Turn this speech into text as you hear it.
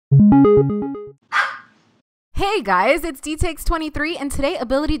Hey guys, it's DTakes23, and today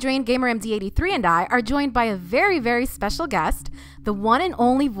AbilityDrain, GamerMD83 and I are joined by a very, very special guest, the one and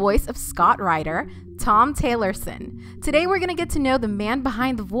only voice of Scott Ryder, Tom Taylorson. Today we're going to get to know the man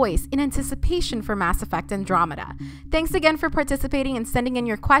behind the voice in anticipation for Mass Effect Andromeda. Thanks again for participating and sending in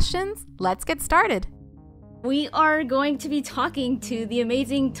your questions. Let's get started. We are going to be talking to the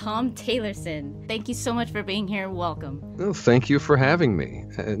amazing Tom Taylorson. Thank you so much for being here. Welcome. Well, thank you for having me.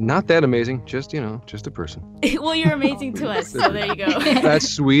 Not that amazing, just a person. Well, you're amazing to us, so there you go. That's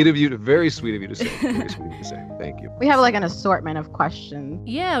sweet of you, very sweet of you to say. Very sweet of you to say. Thank you. We have like an assortment of questions.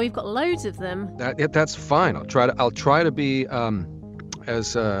 Yeah, we've got loads of them. That's fine. I'll try to be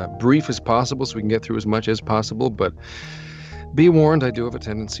as brief as possible so we can get through as much as possible, but be warned, I do have a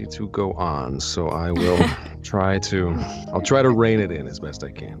tendency to go on, so I will try to rein it in as best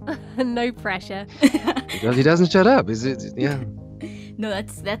I can. No pressure. He doesn't shut up. Is it? Yeah. No,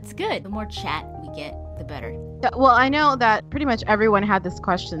 that's good. The more chat we get, the better. Well, I know that pretty much everyone had this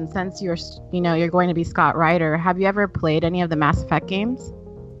question since you're going to be Scott Ryder. Have you ever played any of the Mass Effect games?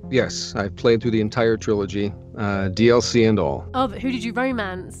 Yes, I've played through the entire trilogy, DLC and all. Oh, but who did you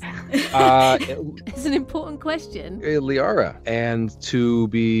romance? It's an important question. Liara. And to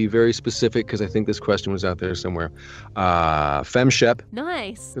be very specific, because I think this question was out there somewhere, FemShep.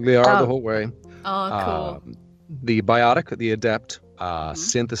 Nice. Liara the whole way. Oh, cool. The Biotic, the Adept,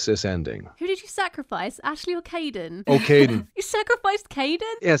 synthesis ending. Who did you sacrifice, Ashley or Caden? Oh, Caden. You sacrificed Caden?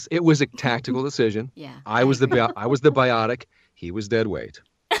 Yes, it was a tactical decision. Yeah. I was the Biotic. He was deadweight.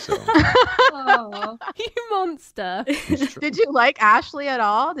 So. Oh, you monster. Did you like Ashley at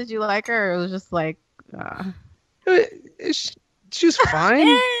all? Did you like her? Or it was just like... She's fine.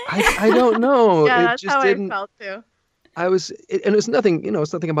 I don't know. Yeah, it that's just how didn't... I felt too. And it's nothing,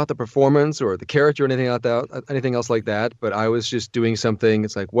 it's nothing about the performance or the character or anything else like that. But I was just doing something.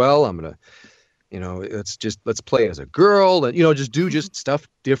 It's like, well, I'm going to, let's play as a girl and, just do stuff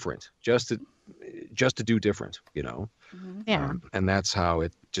different, just to do different, Yeah. And that's how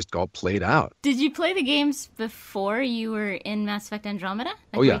it just all played out. Did you play the games before you were in Mass Effect Andromeda?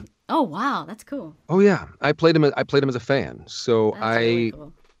 Oh, yeah. Oh, wow. That's cool. Oh, yeah. I played him as a fan. So That's really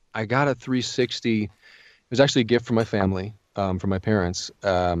cool. I got a 360. It was actually a gift from my family, from my parents.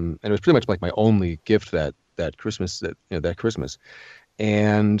 And it was pretty much like my only gift that Christmas, that Christmas.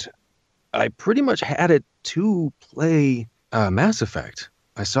 And I pretty much had it to play Mass Effect.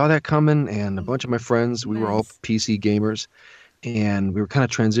 I saw that coming, and a bunch of my friends, we were all PC gamers, and we were kind of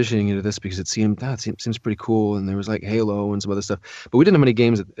transitioning into this because it seems pretty cool, and there was like Halo and some other stuff. But we didn't have many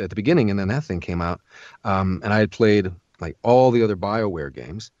games at the beginning, and then that thing came out. And I had played like all the other BioWare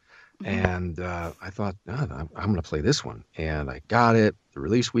games, and I thought, I'm going to play this one. And I got it the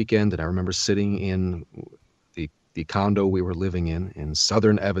release weekend, and I remember sitting in the condo we were living in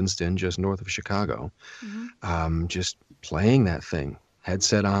southern Evanston, just north of Chicago, just playing that thing.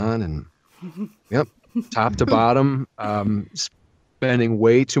 Headset on and yep, top to bottom, spending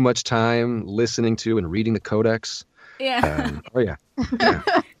way too much time listening to and reading the codex. Yeah. Yeah.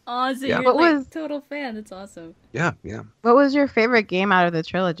 Oh, so Yeah. you're like total fan. That's awesome. Yeah. What was your favorite game out of the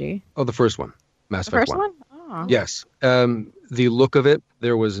trilogy? Oh, the first one, Mass The Effect first 1. one? Oh. Yes. The look of it,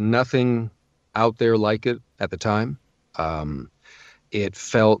 there was nothing out there like it at the time. It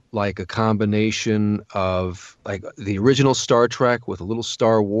felt like a combination of like the original Star Trek with a little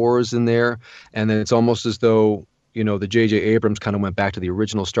Star Wars in there. And then it's almost as though, the J.J. Abrams kind of went back to the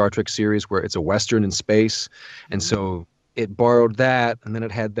original Star Trek series where it's a Western in space. And so it borrowed that. And then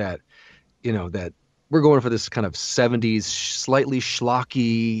it had that, that we're going for this kind of 70s, slightly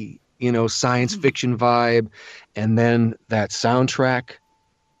schlocky, science fiction vibe. And then that soundtrack,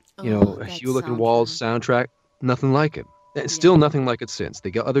 Hewlett and Wall's soundtrack, nothing like it. It's still nothing like it since.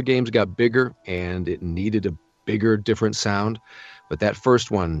 The other games got bigger, and it needed a bigger, different sound. But that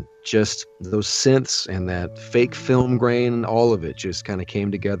first one, just those synths and that fake film grain, all of it just kind of came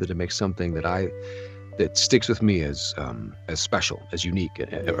together to make something that sticks with me as special, as unique,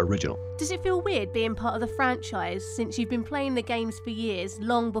 original. Does it feel weird being part of the franchise since you've been playing the games for years,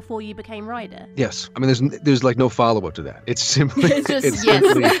 long before you became Ryder? Yes. I mean, there's like no follow-up to that. It's simply...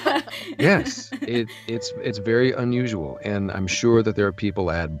 Yes. It's very unusual. And I'm sure that there are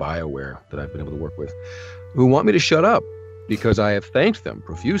people at BioWare that I've been able to work with who want me to shut up because I have thanked them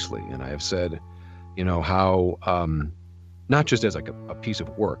profusely. And I have said, how... not just as like a piece of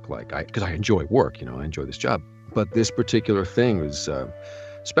work, because I enjoy work, I enjoy this job. But this particular thing is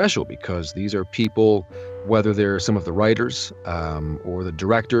special because these are people, whether they're some of the writers or the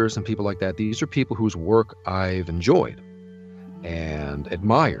directors and people like that, these are people whose work I've enjoyed and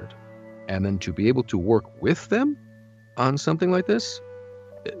admired. And then to be able to work with them on something like this,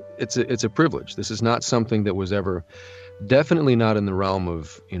 it's a privilege. This is not something that was ever, definitely not in the realm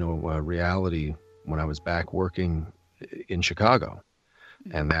of reality when I was back working in Chicago,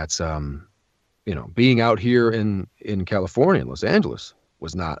 and that's being out here in California, in Los Angeles,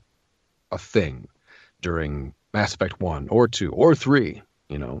 was not a thing during Mass Effect 1 or 2 or 3.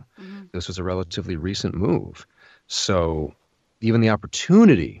 This was a relatively recent move, so even the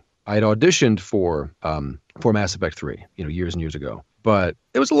opportunity. I had auditioned for Mass Effect 3, years and years ago, but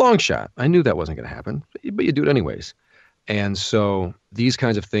it was a long shot. I knew that wasn't going to happen, but you do it anyways. And so these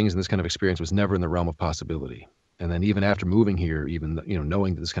kinds of things and this kind of experience was never in the realm of possibility. And then even after moving here, even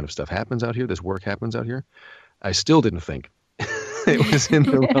knowing that this kind of stuff happens out here, this work happens out here, I still didn't think it was in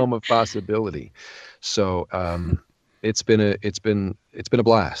the realm of possibility. So it's been a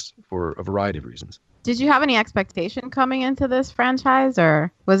blast for a variety of reasons. Did you have any expectation coming into this franchise,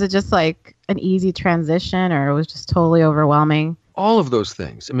 or was it just like an easy transition, or it was just totally overwhelming? All of those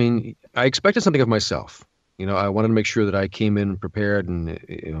things. I mean, I expected something of myself. I wanted to make sure that I came in prepared and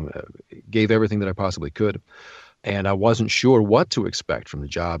gave everything that I possibly could. And I wasn't sure what to expect from the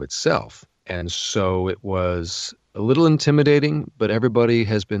job itself. And so it was a little intimidating, but everybody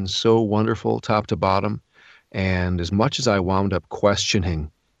has been so wonderful top to bottom. And as much as I wound up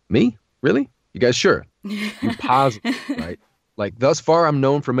questioning, me? Really? You guys sure? You positive, right? Like, thus far, I'm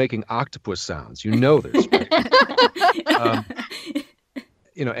known for making octopus sounds. You know this, right?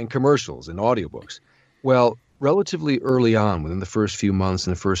 And commercials and audiobooks. Well, relatively early on, within the first few months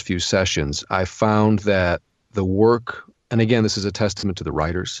and the first few sessions, I found that the work, and again, this is a testament to the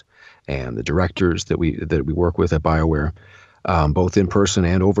writers and the directors that we work with at BioWare, both in person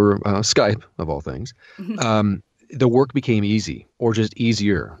and over Skype, of all things. The work became easy, or just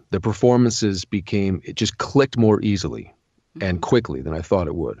easier. The performances it just clicked more easily and quickly than I thought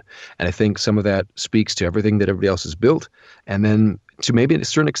it would. And I think some of that speaks to everything that everybody else has built, and then to maybe a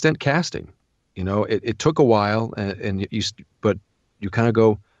certain extent casting. It took a while, but you kind of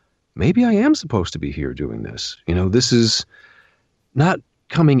go, maybe I am supposed to be here doing this. This is not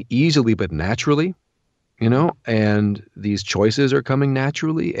coming easily, but naturally. And these choices are coming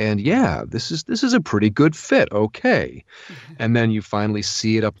naturally, and yeah, this is a pretty good fit. Okay. And then you finally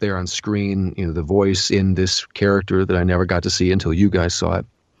see it up there on screen, the voice in this character that I never got to see until you guys saw it.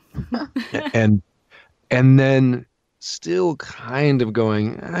 and then still kind of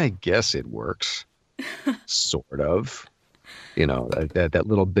going, I guess it works. Sort of. That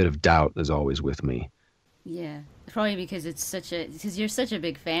little bit of doubt is always with me. Yeah. Probably because because you're such a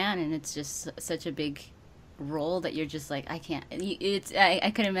big fan, and it's just such a big role that you're just like, I can't.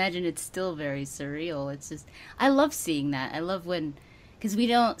 I can imagine it's still very surreal. It's just, I love seeing that. I love because we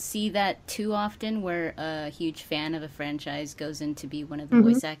don't see that too often, where a huge fan of a franchise goes in to be one of the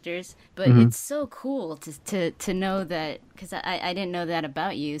voice actors. But it's so cool to know that, because I didn't know that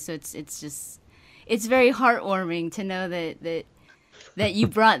about you. So it's very heartwarming to know that you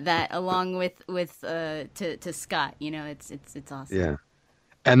brought that along with to Scott. It's awesome. Yeah,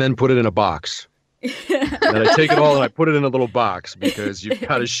 and then put it in a box. And I take it all and I put it in a little box, because you've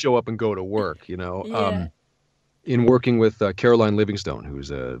got to show up and go to work. Yeah. In working with Caroline Livingstone, who's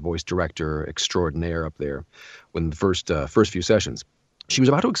a voice director extraordinaire up there, when the first few sessions, she was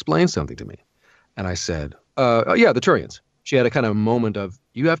about to explain something to me, and I said, "Yeah, the Turians." She had a kind of moment of,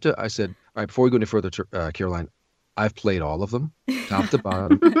 "You have to." I said, "All right, before we go any further, Caroline, I've played all of them, top to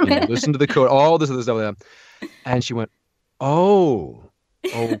bottom. Listen to the code, all this other stuff like that." And she went, "Oh,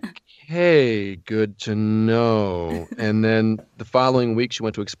 okay, good to know." And then the following week, she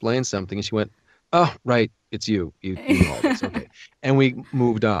went to explain something, and she went, "Oh, right, it's you. You know all this, okay." And we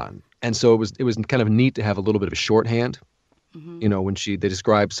moved on. And so it was kind of neat to have a little bit of a shorthand. When they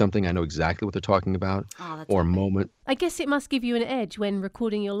describe something, I know exactly what they're talking about, or moment. I guess it must give you an edge when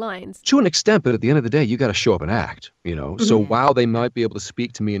recording your lines. To an extent, but at the end of the day, you got to show up and act, So while they might be able to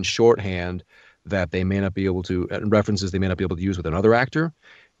speak to me in shorthand that they may not be able to, references they may not be able to use with another actor,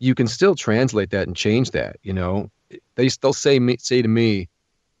 you can still translate that and change that, They'll say to me,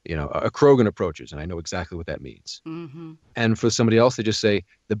 a Krogan approaches, and I know exactly what that means. And for somebody else, they just say,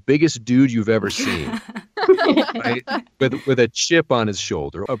 the biggest dude you've ever seen, right? with a chip on his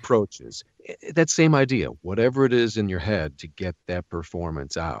shoulder, approaches. That same idea, whatever it is in your head to get that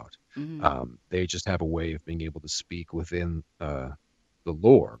performance out. They just have a way of being able to speak within the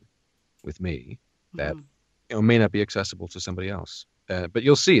lore with me that may not be accessible to somebody else. But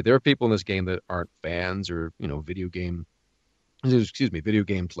you'll see there are people in this game that aren't fans or video game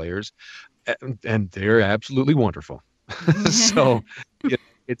players, and they're absolutely wonderful. So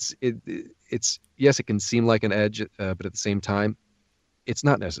it's yes, it can seem like an edge, but at the same time, it's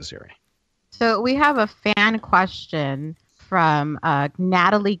not necessary. So we have a fan question from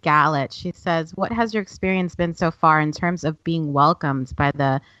Natalie Gallet. She says, what has your experience been so far in terms of being welcomed by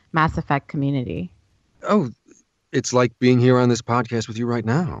the Mass Effect community? Oh, it's like being here on this podcast with you right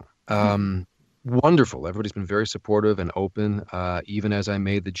now. Wonderful. Everybody's been very supportive and open, even as I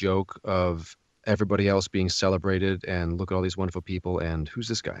made the joke of everybody else being celebrated and look at all these wonderful people and who's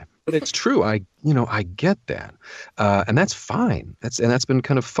this guy? But it's true. I get that. And that's fine. That's been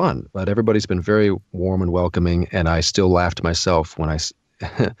kind of fun, but everybody's been very warm and welcoming. And I still laugh to myself when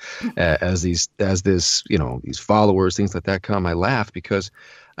as these followers, things like that come, I laugh because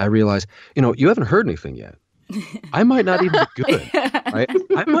I realize, you haven't heard anything yet. I might not even be good. Right?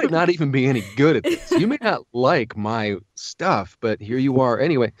 I might not even be any good at this. You may not like my stuff, but here you are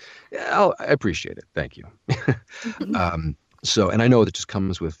anyway. I appreciate it. Thank you. And I know that just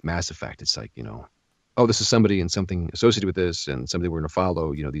comes with Mass Effect. It's like, oh, this is somebody and something associated with this and somebody we're going to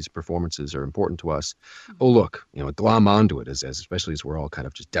follow. These performances are important to us. Oh, look, glom onto it especially as we're all kind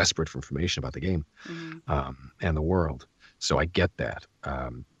of just desperate for information about the game and the world. So I get that.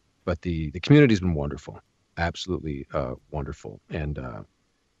 But the community's been wonderful. Absolutely wonderful. And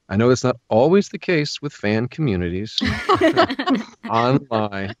I know that's not always the case with fan communities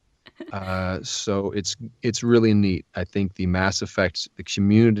online. So it's really neat. I think the Mass Effect, the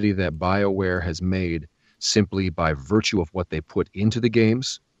community that BioWare has made simply by virtue of what they put into the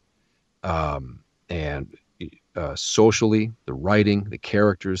games, and socially, the writing, the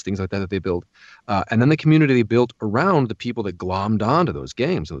characters, things like that they build, and then the community they built around the people that glommed onto those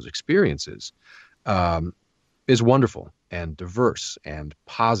games, those experiences, is wonderful and diverse and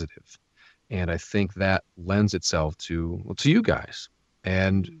positive. And I think that lends itself to you guys.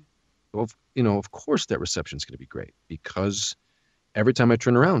 And, of course that reception is going to be great because every time I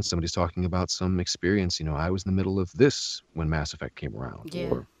turn around, somebody's talking about some experience. I was in the middle of this when Mass Effect came around. Yeah.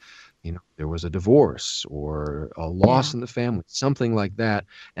 Or, there was a divorce or a loss in the family, something like that.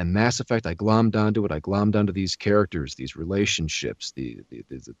 And Mass Effect, I glommed onto it. I glommed onto these characters, these relationships,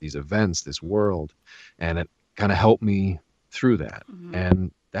 these events, this world. And it kind of helped me through that.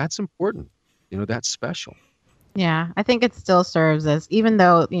 And that's important. That's special. Yeah, I think it still serves as, even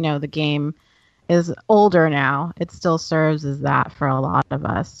though, the game is older now, it still serves as that for a lot of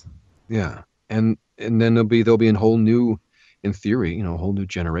us. Yeah. And then there'll be a whole new, in theory, a whole new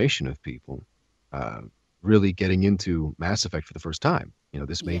generation of people really getting into Mass Effect for the first time.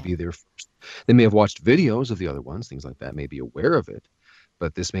 This may be their first. They may have watched videos of the other ones, things like that, may be aware of it,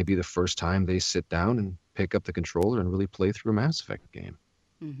 but this may be the first time they sit down and pick up the controller and really play through a Mass Effect game.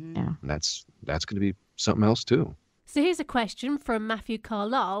 Yeah. And that's going to be something else too. So here's a question from Matthew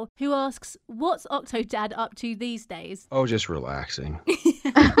Carlisle, who asks, what's Octodad up to these days? Oh, just relaxing.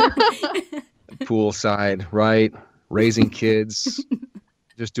 Poolside, right? Raising kids,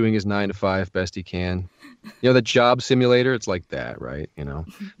 just doing his 9 to 5 best he can. The job simulator, it's like that, right?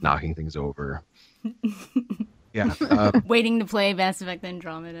 Knocking things over. Yeah. Waiting to play Mass Effect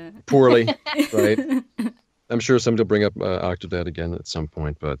Andromeda. Poorly, right? I'm sure somebody will bring up Octodad again at some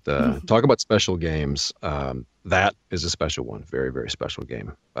point, but talk about special games. That is a special one, very, very special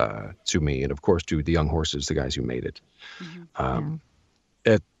game to me, and of course to the Young Horses, the guys who made it.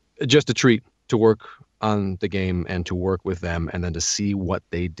 Just a treat to work on the game and to work with them, and then to see what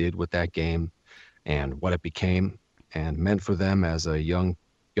they did with that game and what it became and meant for them as a young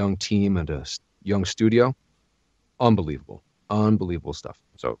team and a young studio. Unbelievable stuff.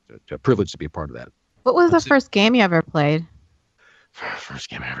 So a privilege to be a part of that. What was the first game you ever played? First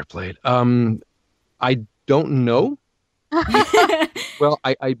game I ever played. I don't know. Well,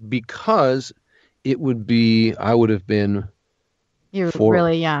 I because it would be, I would have been. You were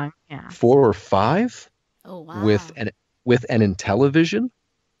really young. Yeah. 4 or 5. Oh wow. With an Intellivision.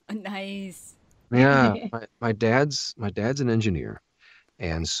 Nice. Yeah. my dad's an engineer,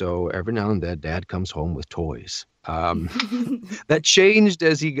 and so every now and then Dad comes home with toys. That changed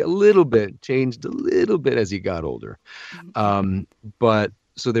as he got a little bit as he got older. But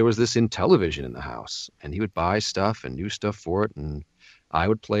so there was this Intellivision in the house, and he would buy stuff and new stuff for it, and I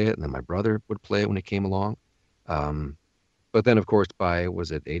would play it, and then my brother would play it when it came along. But then, of course,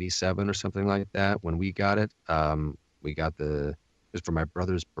 was it 87 or something like that when we got it? We got it was for my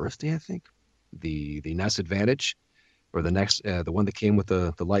brother's birthday, I think, the NES Advantage, or the one that came with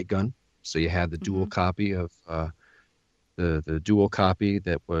the light gun. So you had the dual copy of the dual copy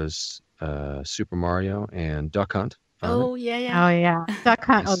that was Super Mario and Duck Hunt. Oh yeah. Oh yeah, Duck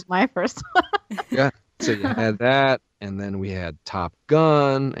Hunt was my first one. Yeah, So you had that, and then we had Top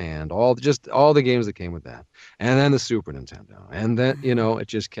Gun and all the games that came with that. And then the Super Nintendo. And then, it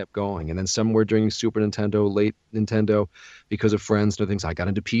just kept going. And then somewhere during Super Nintendo, late Nintendo, because of friends and other things, I got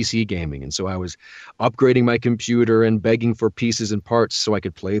into PC gaming. And so I was upgrading my computer and begging for pieces and parts so I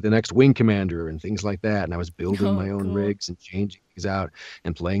could play the next Wing Commander and things like that. And I was building my own rigs and changing things out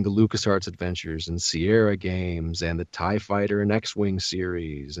and playing the LucasArts adventures and Sierra games and the TIE Fighter and X-Wing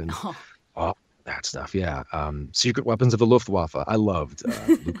series and all that stuff. Yeah. Secret Weapons of the Luftwaffe. I loved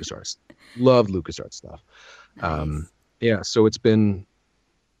LucasArts. Loved LucasArts stuff. Nice. Yeah. So it's been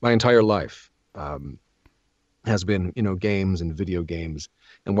my entire life has been, games and video games.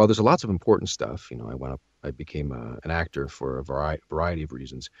 And while there's lots of important stuff, I became an actor for a variety of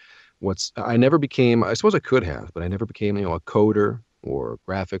reasons. I never became, I suppose I could have, but I never became, a coder or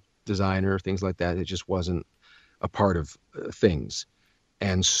graphic designer, things like that. It just wasn't a part of things.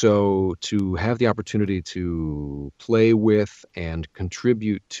 And so to have the opportunity to play with and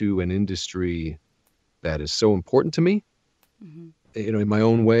contribute to an industry that is so important to me, in my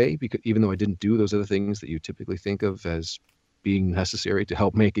own way, because even though I didn't do those other things that you typically think of as being necessary to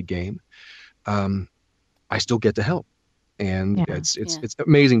help make a game, I still get to help. And it's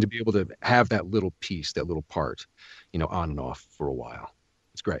amazing to be able to have that little piece, that little part, on and off for a while.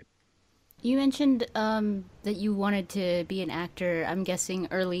 It's great. You mentioned that you wanted to be an actor, I'm guessing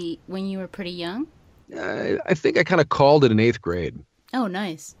early when you were pretty young? I think I kind of called it in 8th grade. Oh,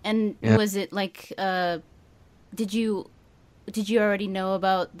 nice. And was it like, did you already know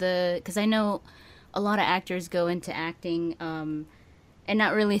about because I know a lot of actors go into acting and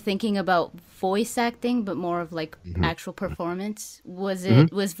not really thinking about voice acting, but more of like actual performance.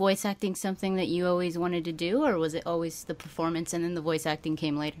 Was voice acting something that you always wanted to do, or was it always the performance and then the voice acting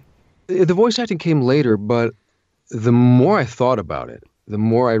came later? The voice acting came later, but the more I thought about it, the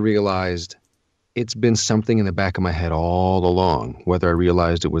more I realized it's been something in the back of my head all along, whether I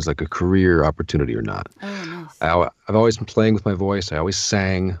realized it was like a career opportunity or not. Oh, nice. I've always been playing with my voice. I always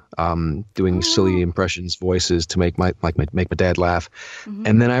sang, doing silly impressions, voices to make my dad laugh.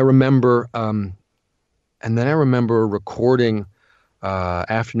 And then I remember, recording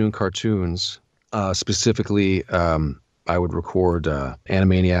afternoon cartoons, specifically. I would record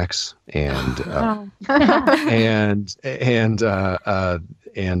Animaniacs and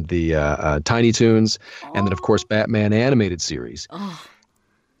the Tiny Toons, and then of course Batman animated series.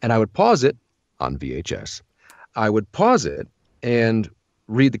 And I would pause it on VHS. I would pause it and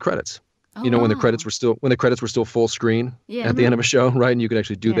read the credits. When the credits were still full screen at the end of a show, right? And you could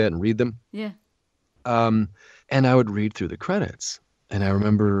actually do that and read them. Yeah. And I would read through the credits, and I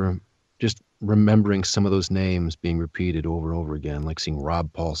remember just remembering some of those names being repeated over and over again, like seeing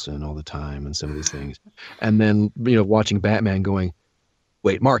Rob Paulson all the time and some of these things. And then, watching Batman going,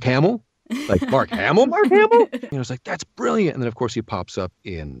 wait, Mark Hamill? Like, Mark Hamill? It's like, that's brilliant. And then, of course, he pops up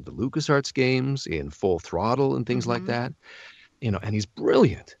in the LucasArts games, in Full Throttle and things like that. And he's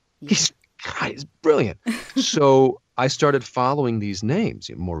brilliant. Yeah. He's brilliant. So I started following these names,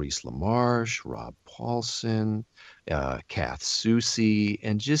 Maurice LaMarche, Rob Paulson, Kath Soucie,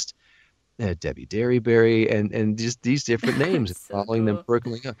 and just Debbie Derryberry, and just these different names, so following them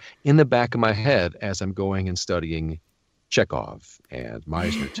percolating up in the back of my head as I'm going and studying Chekhov and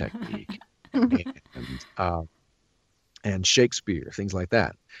Meisner technique and Shakespeare, things like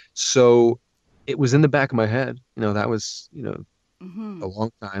that. So it was in the back of my head. That was, a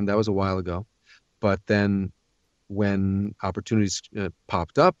long time. That was a while ago. But then when opportunities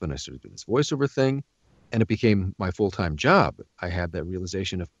popped up and I started doing this voiceover thing and it became my full-time job, I had that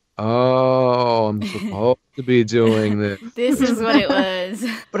realization of, oh, I'm supposed to be doing this. This is what it was.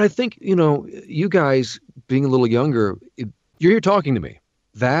 But I think, you guys being a little younger, you're here talking to me.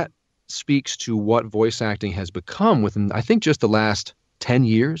 That speaks to what voice acting has become within, I think, just the last 10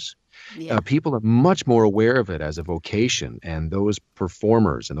 years. Yeah. People are much more aware of it as a vocation and those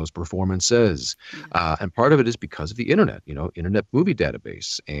performers and those performances. And part of it is because of the internet, internet movie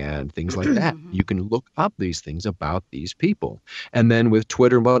database and things like that. You can look up these things about these people. And then with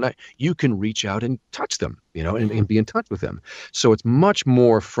Twitter and whatnot, you can reach out and touch them, and be in touch with them. So it's much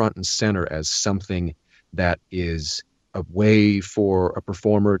more front and center as something that is a way for a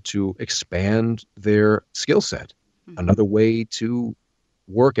performer to expand their skill set. Another way to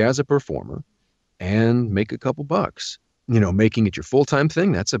work as a performer and make a couple bucks. Making it your full-time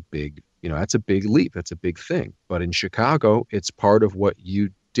thing, that's a big leap. That's a big thing. But in Chicago, it's part of what you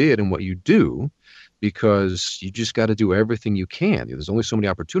did and what you do, because you just got to do everything you can. There's only so many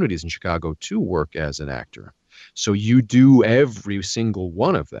opportunities in Chicago to work as an actor. So you do every single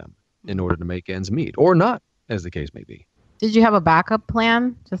one of them in order to make ends meet, or not, as the case may be. Did you have a backup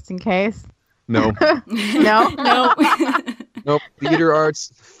plan just in case? No. No. No. Nope. Theater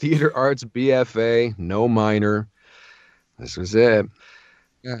arts BFA, no minor. This was it.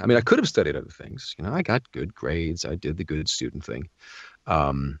 Yeah, I mean, I could have studied other things. I got good grades. I did the good student thing.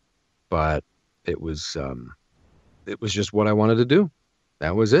 But it was just what I wanted to do.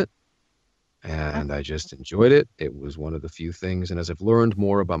 That was it. And I just enjoyed it. It was one of the few things. And as I've learned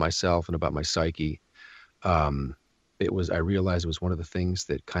more about myself and about my psyche, I realized it was one of the things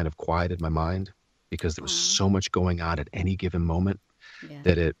that kind of quieted my mind, because there was so much going on at any given moment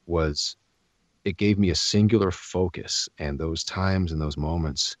that it gave me a singular focus. And those times and those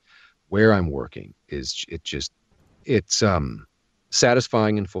moments where I'm working it's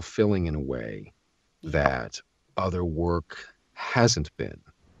satisfying and fulfilling in a way that other work hasn't been.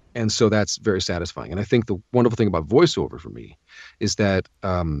 And so that's very satisfying. And I think the wonderful thing about voiceover for me is that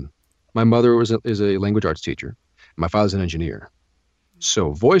my mother is a language arts teacher. My father's an engineer.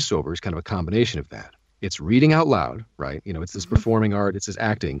 So voiceover is kind of a combination of that. It's reading out loud, right? It's this performing art, it's this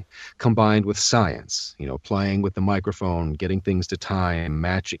acting combined with science, playing with the microphone, getting things to time,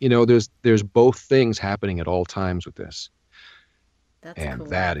 matching. There's both things happening at all times with this. That's and cool.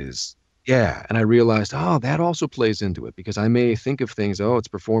 That is, yeah. And I realized, that also plays into it, because I may think of things, it's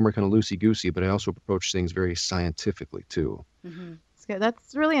performer kind of loosey-goosey, but I also approach things very scientifically too. Mm-hmm. That's good.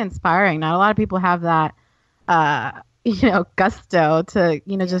 That's really inspiring. Not a lot of people have that, gusto to,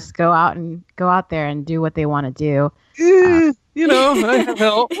 just go out there and do what they want to do. I have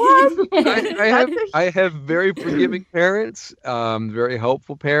help. I have very forgiving parents, very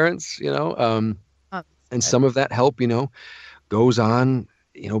helpful parents, and some of that help, goes on,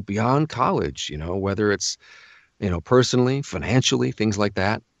 beyond college, whether it's, personally, financially, things like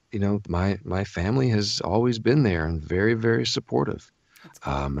that. My family has always been there and very, very supportive.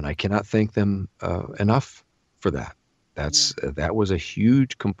 And I cannot thank them enough for that. That was a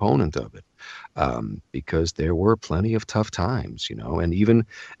huge component of it, because there were plenty of tough times, and even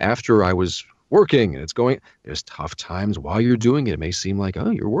after I was working and there's tough times while you're doing it. It may seem like,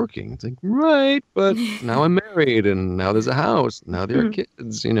 you're working. It's like, right, but now I'm married and now there's a house. Now there are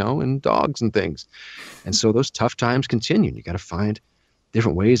kids, and dogs and things. And so those tough times continue. And you got to find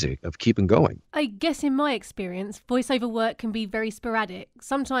different ways of keeping going. I guess in my experience, voiceover work can be very sporadic.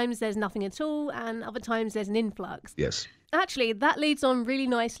 Sometimes there's nothing at all, and other times there's an influx. Yes. Actually, that leads on really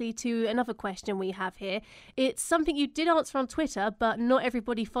nicely to another question we have here. It's something you did answer on Twitter, but not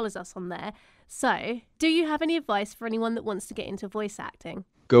everybody follows us on there. So, do you have any advice for anyone that wants to get into voice acting?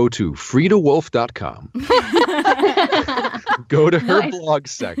 Go to FridaWolf.com. Go to her blog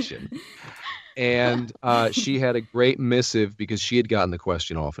section. And she had a great missive, because she had gotten the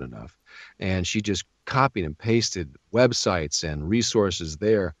question often enough. And she just copied and pasted websites and resources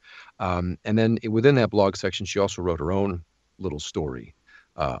there. And then within that blog section, she also wrote her own little story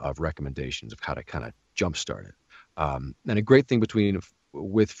of recommendations of how to kind of jumpstart it. And a great thing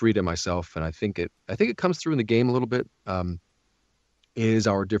with Frida and myself, and I think it comes through in the game a little bit, is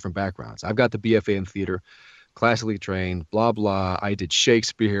our different backgrounds. I've got the BFA in theater, classically trained, blah, blah. I did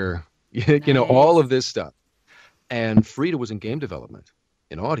Shakespeare, all of this stuff. And Frida was in game development,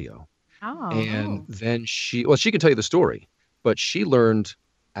 in audio. Oh. And then she can tell you the story, but she learned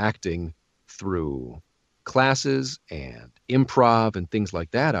acting through classes and improv and things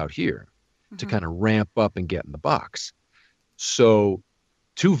like that out here to kind of ramp up and get in the box. So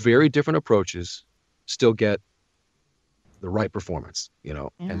two very different approaches still get the right performance,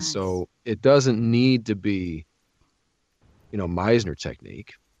 And so it doesn't need to be, Meisner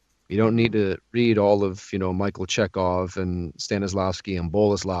technique. You don't need to read all of, Michael Chekhov and Stanislavski and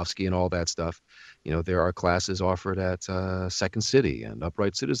Boleslavsky and all that stuff. There are classes offered at Second City and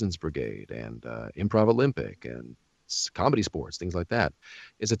Upright Citizens Brigade and Improv Olympic and comedy sports, things like that.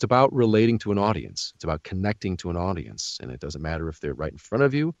 It's about relating to an audience. It's about connecting to an audience. And it doesn't matter if they're right in front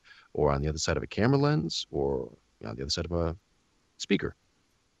of you or on the other side of a camera lens or on the other side of a speaker.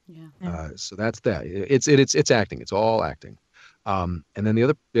 Yeah. So that's that. It's acting. It's all acting. And then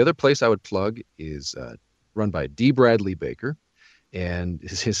the other place I would plug is run by D. Bradley Baker, and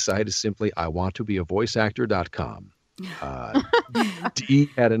his site is simply iwanttobeavoiceactor.com. D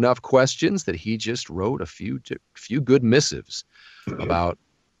had enough questions that he just wrote a few good missives about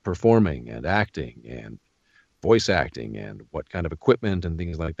performing and acting and voice acting and what kind of equipment and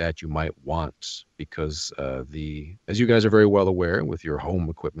things like that you might want, because as you guys are very well aware with your home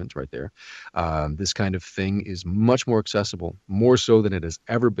equipment right there, this kind of thing is much more accessible, more so than it has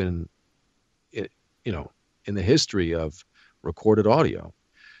ever been, in the history of recorded audio.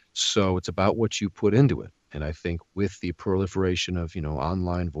 So it's about what you put into it. And I think with the proliferation of,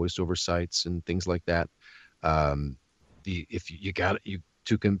 to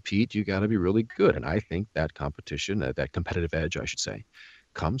to compete, you got to be really good. And I think that competition, that competitive edge, I should say,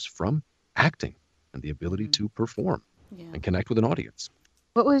 comes from acting and the ability to perform and connect with an audience.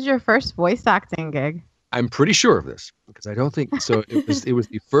 What was your first voice acting gig? I'm pretty sure of this because I don't think so. It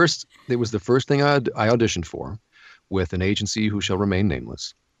was the first thing I auditioned for with an agency who shall remain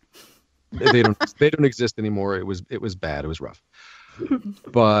nameless. They don't exist anymore. It was bad. It was rough.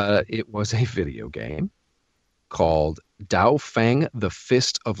 But it was a video game called Dao Fang: The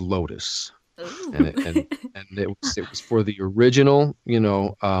Fist of Lotus. And it was for the original,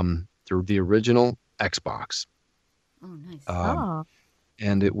 the original Xbox. Oh, nice.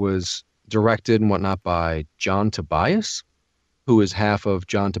 And it was directed and whatnot by John Tobias, who is half of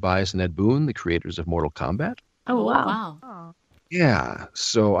John Tobias and Ed Boon, the creators of Mortal Kombat. Oh, wow. Oh. Yeah,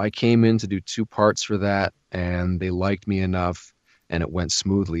 so I came in to do 2 parts for that, and they liked me enough, and it went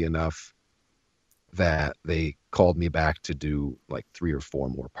smoothly enough that they called me back to do like 3 or 4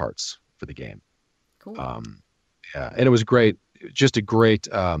 more parts for the game. Cool. Yeah, and it was great, just a great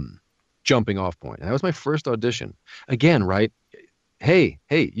jumping off point. And that was my first audition. Again, right? Hey,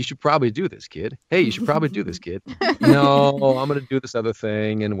 you should probably do this, kid. Hey, you should probably do this, kid. No, I'm going to do this other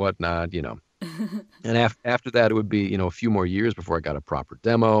thing and whatnot, And after that, it would be, a few more years before I got a proper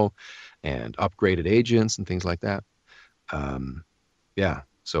demo and upgraded agents and things like that. Yeah.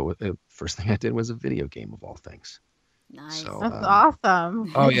 So the first thing I did was a video game of all things. Nice. So, That's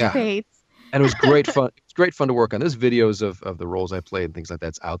awesome. Oh, yeah. Great. And it was great fun. It's great fun to work on. There's videos of the roles I played and things like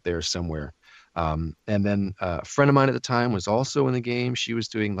that's out there somewhere. And then a friend of mine at the time was also in the game. She was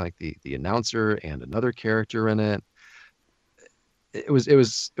doing like the announcer and another character in it. It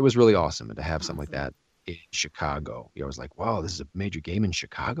was really awesome. And to have something like that in Chicago, I was like, wow, this is a major game in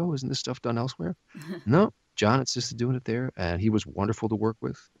Chicago. Isn't this stuff done elsewhere? No, John insisted doing it there, and he was wonderful to work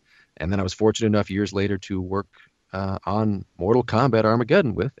with. And then I was fortunate enough years later to work on Mortal Kombat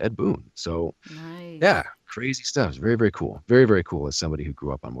Armageddon with Ed Boon. So Nice. yeah, crazy stuff. It's very, very cool. Very, very cool as somebody who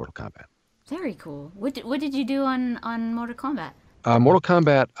grew up on Mortal Kombat. Very cool. What did you do on Mortal Kombat? Mortal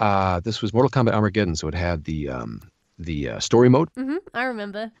Kombat, this was Mortal Kombat Armageddon, so it had the story mode. Mm-hmm, I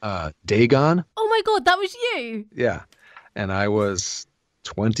remember. Dagon. Oh my god, that was you! Yeah. And I was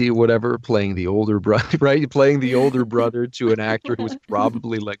 20, whatever, playing the older brother, right? Playing the older brother to an actor who was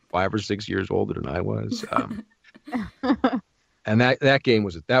probably like 5 or 6 years older than I was. And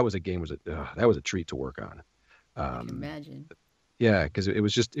that was a treat to work on. I can imagine. Yeah, because it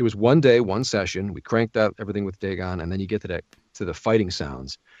was one day, one session. We cranked out everything with Dagon, and then you get to the fighting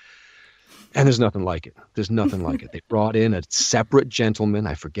sounds, and there's nothing like it. There's nothing like it. They brought in a separate gentleman,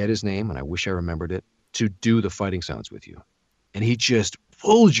 I forget his name, and I wish I remembered it, to do the fighting sounds with you, and he just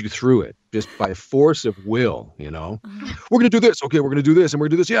pulled you through it just by force of will. We're gonna do this. Okay, we're gonna do this, and we're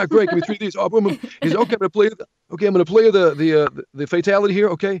gonna do this. Yeah, great. Give me 3 of these. Oh, boom, boom. He's okay. I'm gonna play the fatality here.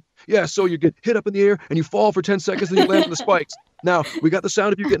 Okay. Yeah. So you get hit up in the air and you fall for 10 seconds, then you land on the spikes. Now we got the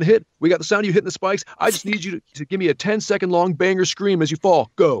sound of you getting hit. We got the sound of you hitting the spikes. I just need you to give me a 10-second long banger scream as you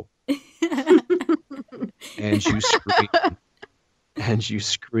fall. Go. And you scream. And you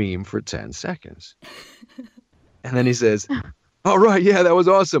scream for 10 seconds. And then he says, all right, yeah, that was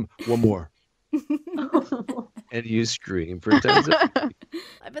awesome. One more. And you scream for 10 seconds.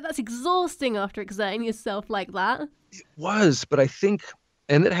 I bet that's exhausting after exerting yourself like that. It was, but I think,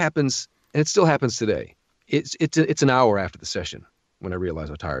 and it happens, and it still happens today. It's an hour after the session when I realize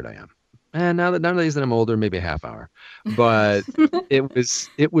how tired I am. And nowadays that I'm older, maybe a half hour. But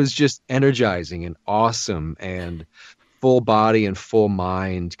it was just energizing and awesome and full body and full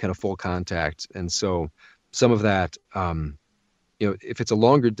mind, kind of full contact. And so some of that, if it's a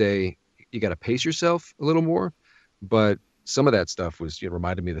longer day, you got to pace yourself a little more. But some of that stuff was,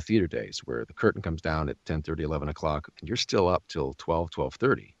 reminded me of the theater days where the curtain comes down at 10:30, 11 o'clock, and you're still up till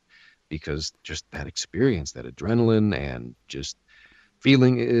 12:30, because just that experience, that adrenaline and just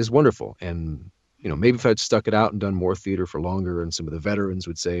feeling is wonderful. And, maybe if I'd stuck it out and done more theater for longer, and some of the veterans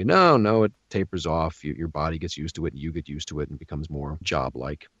would say, no, it tapers off. Your body gets used to it, and you get used to it, and becomes more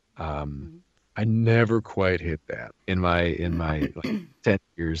job-like. I never quite hit that in my 10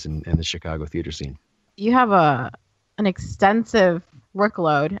 years in the Chicago theater scene. You have an extensive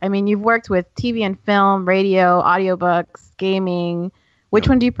workload. I mean, you've worked with TV and film, radio, audiobooks, gaming. Which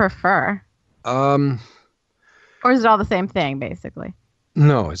one do you prefer? Or is it all the same thing, basically?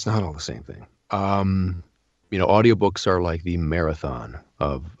 No, it's not all the same thing. Audiobooks are like the marathon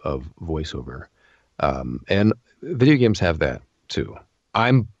of voiceover. And video games have that too.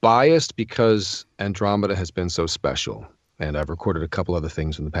 I'm biased because Andromeda has been so special, and I've recorded a couple other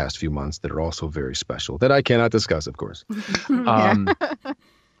things in the past few months that are also very special that I cannot discuss, of course.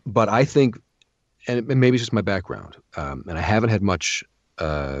 But I think, and maybe it's just my background, and I haven't had much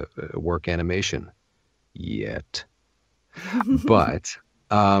work animation yet. But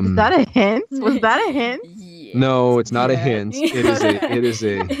is that a hint? Was that a hint? Yeah. no, it's not a hint. It is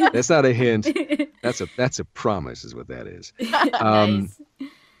a that's not a hint. That's a promise is what that is. Nice.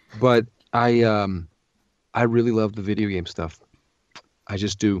 But I really love the video game stuff. I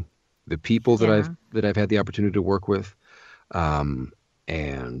just do. The people that I've had the opportunity to work with, and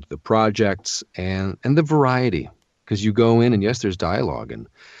the projects and the variety, because you go in and yes, there's dialogue, and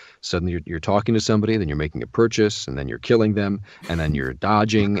suddenly you're talking to somebody, then you're making a purchase, and then you're killing them, and then you're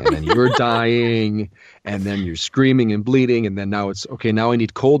dodging, and then you're dying, and then you're screaming and bleeding, and then now it's okay. Now I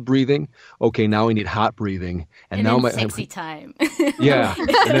need cold breathing. Okay, now I need hot breathing, and now then sexy time. Yeah,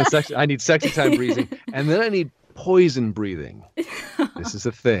 and then I need sexy time breathing, and then I need poison breathing. This is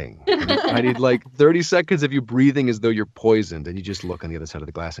a thing. I need like 30 seconds of you breathing as though you're poisoned, and you just look on the other side of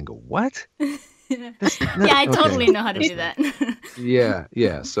the glass and go, "What?" Yeah, I totally know how to do that.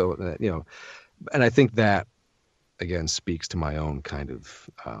 Yeah. So and I think that again speaks to my own kind of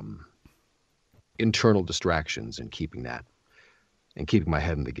internal distractions and keeping my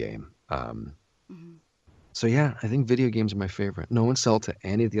head in the game. So yeah, I think video games are my favorite. No insult to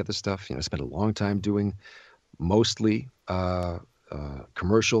any of the other stuff. I spent a long time doing mostly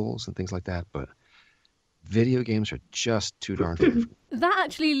commercials and things like that, but video games are just too darn fun. That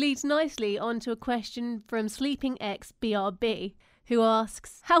actually leads nicely onto a question from Sleeping X BRB, who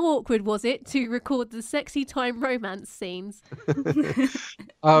asks, how awkward was it to record the sexy time romance scenes?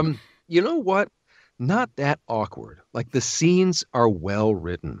 You know what? Not that awkward. Like the scenes are well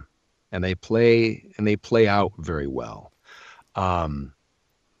written and they play out very well. And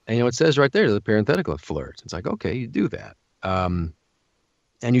it says right there, the parenthetical flirts. It's like, okay, you do that.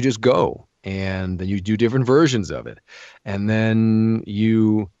 And you just go. And then you do different versions of it. And then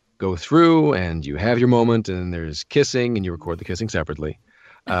you go through and you have your moment and there's kissing and you record the kissing separately.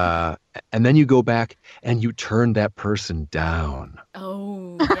 And then you go back and you turn that person down.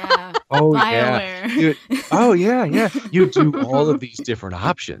 Oh, yeah. Oh, BioWare. Yeah. You do all of these different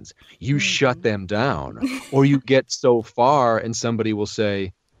options. You shut them down. Or you get so far and somebody will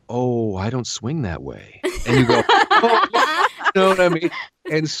say, oh, I don't swing that way. And you go, oh, you know what I mean?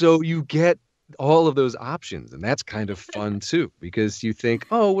 And so you get all of those options, and that's kind of fun too, because you think,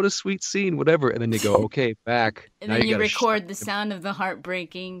 oh, what a sweet scene, whatever, and then you go, okay, back. And then you record the sound of the heart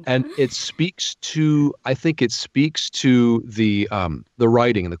breaking. And it speaks to, I think it speaks to the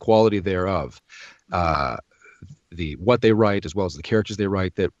writing and the quality thereof, what they write as well as the characters they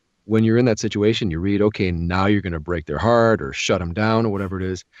write, that when you're in that situation, you read, okay, now you're going to break their heart or shut them down or whatever it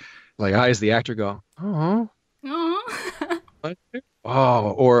is. Like I, as the actor, go, oh.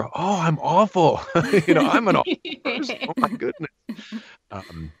 Or I'm awful. I'm an awful person. Oh my goodness.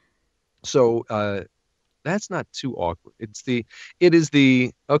 So that's not too awkward. It is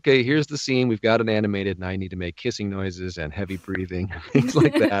the okay. Here's the scene. We've got it animated, and I need to make kissing noises and heavy breathing, things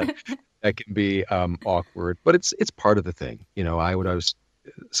like that. That can be awkward, but it's part of the thing.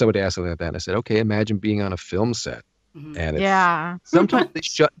 Somebody asked something like that, and I said, okay, imagine being on a film set. And sometimes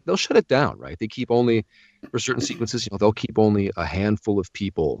they'll shut it down, right? They keep only for certain sequences, they'll keep only a handful of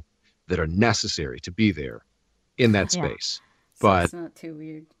people that are necessary to be there in that space. So but it's not too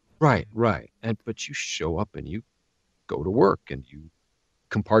weird. Right. But you show up and you go to work and you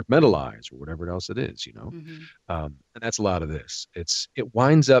compartmentalize or whatever else it is, and that's a lot of this. It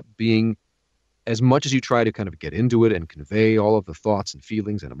winds up being, as much as you try to kind of get into it and convey all of the thoughts and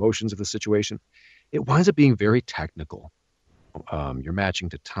feelings and emotions of the situation, it winds up being very technical. You're matching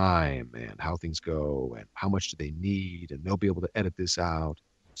to time and how things go and how much do they need, and they'll be able to edit this out.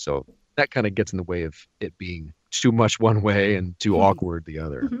 So that kind of gets in the way of it being too much one way and too awkward the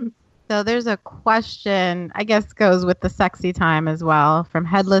other. So there's a question, I guess goes with the sexy time as well, from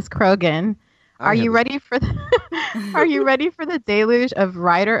Headless Krogan. Are you ready for the deluge of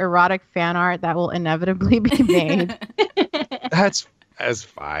writer erotic fan art that will inevitably be made? That's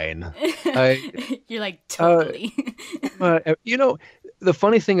fine. You're like, totally. The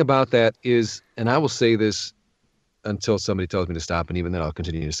funny thing about that is, and I will say this until somebody tells me to stop, and even then I'll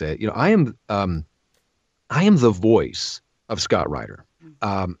continue to say it. I am the voice of Scott Ryder,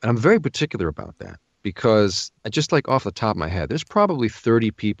 and I'm very particular about that, because I just, like, off the top of my head, there's probably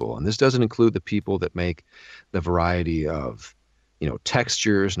 30 people, and this doesn't include the people that make the variety of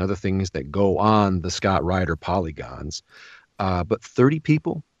textures and other things that go on the Scott Ryder polygons. But 30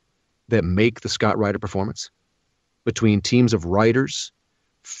 people that make the Scott Ryder performance, between teams of writers,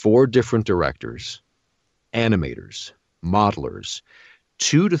 4 different directors, animators, modelers,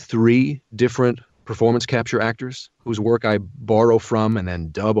 2 to 3 different performance capture actors whose work I borrow from and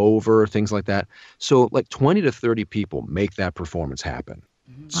then dub over, things like that. So like 20 to 30 people make that performance happen.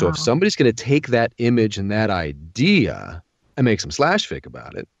 So if somebody's going to take that image and that idea and make some slash fic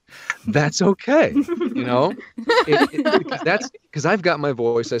about it, that's okay. You know, that's because I've got my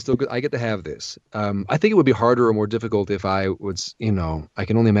voice. I get to have this. I think it would be harder or more difficult if I was, you know, I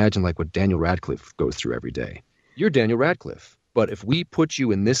can only imagine like what Daniel Radcliffe goes through every day. You're Daniel Radcliffe, but if we put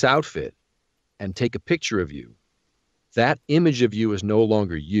you in this outfit and take a picture of you, that image of you is no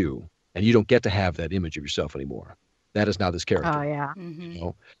longer you, and you don't get to have that image of yourself anymore. That is now this character. Oh yeah. You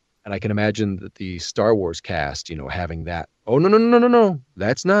know? And I can imagine that the Star Wars cast, you know, having that. Oh no!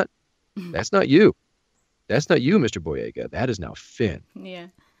 That's not you. That's not you, Mr. Boyega. That is now Finn. Yeah.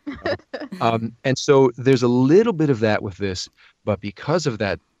 And so there's a little bit of that with this, but because of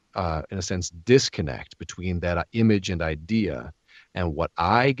that, in a sense, disconnect between that image and idea and what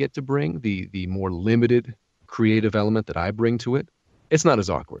I get to bring, the more limited creative element that I bring to it, it's not as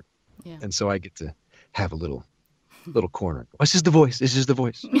awkward. Yeah. And so I get to have a little corner. It's just the voice. It's just the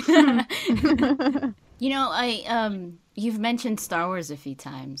voice. You know, you've mentioned Star Wars a few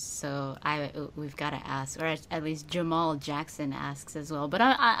times, so we've got to ask, or at least Jamal Jackson asks as well. But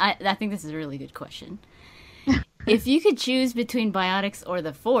I think this is a really good question. If you could choose between biotics or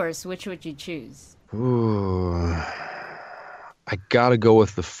the Force, which would you choose? Ooh, I gotta go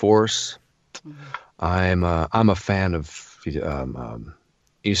with the Force. I'm a fan of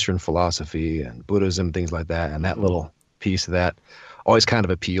Eastern philosophy and Buddhism, things like that, and that little piece of that always kind of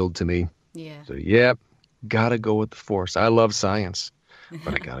appealed to me. Yeah. So yep, gotta go with the Force. I love science,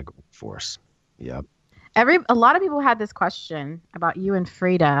 but I gotta go with the Force. Yep. A lot of people had this question about you and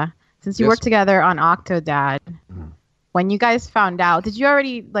Frida since you Yes. worked together on Octodad. When you guys found out, did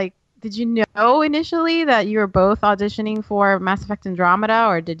you know initially that you were both auditioning for Mass Effect Andromeda,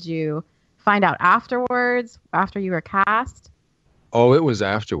 or did you find out afterwards after you were cast? Oh, it was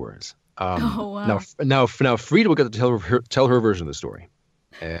afterwards. Oh wow. Now Frida will get to tell her version of the story,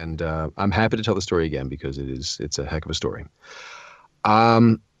 and I'm happy to tell the story again because it's a heck of a story.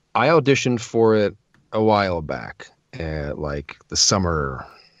 I auditioned for it a while back, like the summer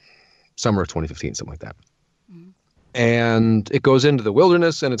of 2015, something like that. And it goes into the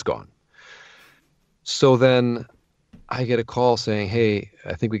wilderness and it's gone. So then I get a call saying, "Hey,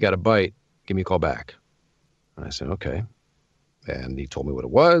 I think we got a bite. Give me a call back." And I said, "Okay." And he told me what it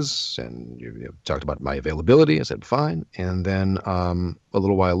was, and you talked about my availability. I said, "Fine." And then a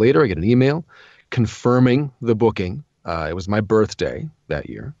little while later, I get an email confirming the booking. It was my birthday that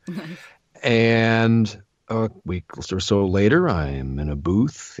year. And a week or so later, I'm in a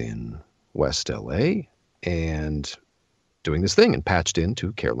booth in West LA and doing this thing and patched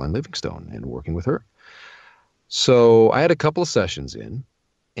into Caroline Livingstone and working with her. So I had a couple of sessions in,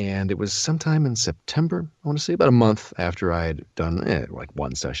 and it was sometime in September, I want to say about a month after I had done like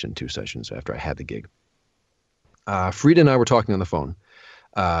one session, two sessions after I had the gig. Frida and I were talking on the phone.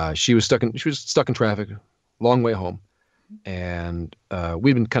 She was stuck in traffic, long way home. And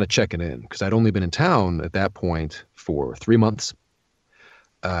we'd been kind of checking in because I'd only been in town at that point for 3 months.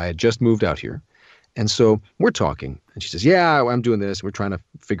 I had just moved out here. And so we're talking, and she says, "Yeah, I'm doing this. We're trying to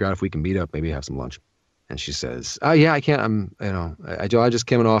figure out if we can meet up, maybe have some lunch." And she says, "Oh yeah, I can't. I just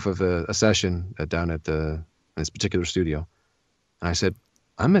came off of a session down at this particular studio." And I said,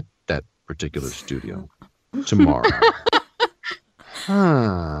 "I'm at that particular studio tomorrow."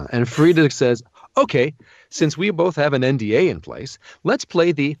 And Frida says, "Okay, since we both have an NDA in place, let's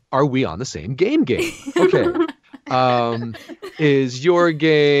play the Are We on the Same Game game. Okay. Is your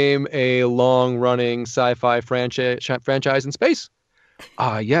game a long-running sci-fi franchise in space?"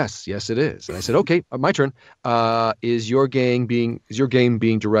 Yes, it is. And I said, "Okay, my turn. Is your game being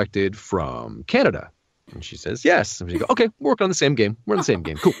directed from Canada?" And she says, "Yes." And we go, "Okay, we're working on the same game. We're on the same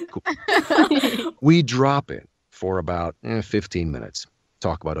game. Cool." We drop it for about 15 minutes,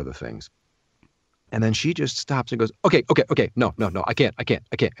 talk about other things. And then she just stops and goes, Okay. No, I can't.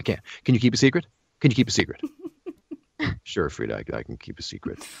 Can you keep a secret? Sure, Frida, I can keep a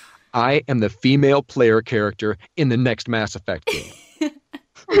secret. I am the female player character in the next Mass Effect game.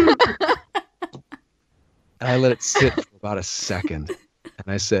 And I let it sit for about a second. And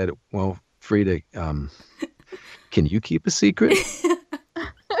I said, "Well, Frida, can you keep a secret?"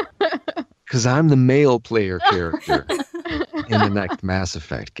 Because I'm the male player character in the next Mass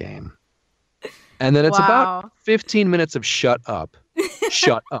Effect game. And then it's about 15 minutes of shut up.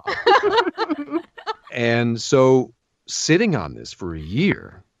 And so sitting on this for a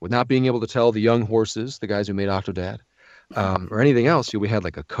year with not being able to tell the young horses, the guys who made Octodad, or anything else, we had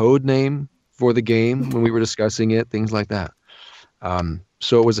like a code name for the game when we were discussing it, things like that.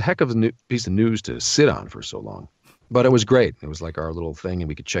 So it was a heck of a piece of news to sit on for so long. But it was great. It was like our little thing, and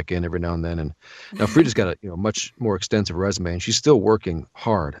we could check in every now and then. And now Frida's got a much more extensive resume, and she's still working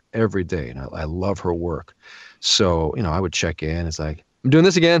hard every day. And I love her work. So I would check in. It's like, I'm doing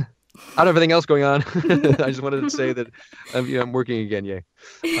this again. Out of everything else going on, I just wanted to say that I'm working again. Yay!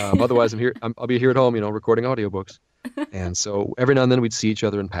 Otherwise, I'm here. I'll be here at home, recording audiobooks. And so every now and then we'd see each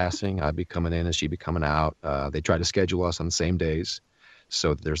other in passing. I'd be coming in and she'd be coming out. They try to schedule us on the same days,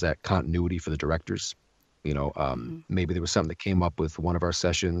 so that there's that continuity for the directors. Maybe there was something that came up with one of our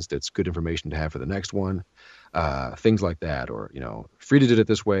sessions that's good information to have for the next one, things like that. Or Frida did it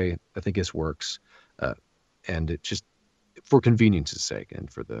this way. I think this works, and it just, for convenience's sake and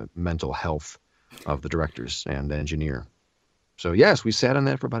for the mental health of the directors and the engineer. So yes, we sat on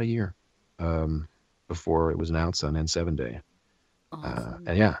that for about a year before it was announced on N7 Day. Awesome.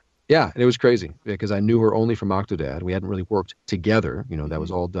 And yeah, it was crazy because I knew her only from Octodad. We hadn't really worked together. That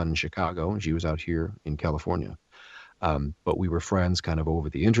was all done in Chicago, and she was out here in California. But we were friends kind of over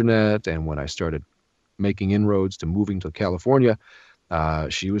the internet, and when I started making inroads to moving to California,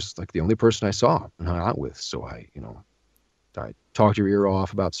 she was like the only person I saw and hung out with. So I talked her ear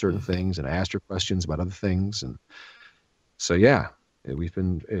off about certain things, and I asked her questions about other things. And so, yeah, we've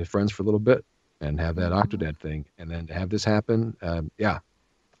been friends for a little bit and have that Octodad thing. And then to have this happen,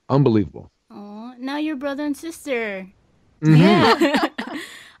 unbelievable. Oh, now you're brother and sister. Mm-hmm. Yeah.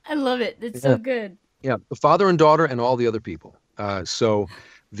 I love it. It's so good. Yeah, the father and daughter and all the other people. So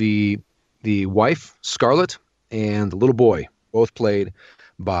the wife, Scarlett, and the little boy, both played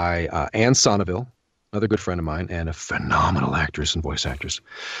by Anne Sonneville, another good friend of mine, and a phenomenal actress and voice actress.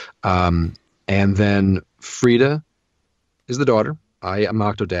 And then Frida is the daughter. I am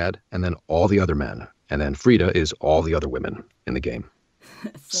Octodad, and then all the other men. And then Frida is all the other women in the game.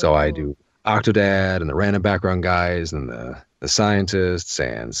 So cool. I do Octodad and the random background guys and the scientists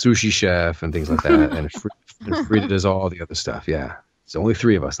and sushi chef and things like that. And Frida does all the other stuff. Yeah. It's only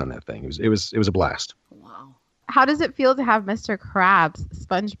 3 of us on that thing. It was a blast. Wow. How does it feel to have Mr. Krabs,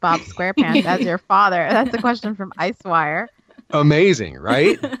 SpongeBob SquarePants, as your father? That's a question from Icewire. Amazing,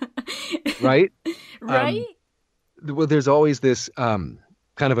 right? Right? Right? Well, there's always this kind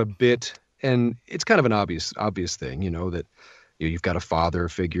of a bit, and it's kind of an obvious thing, that you've got a father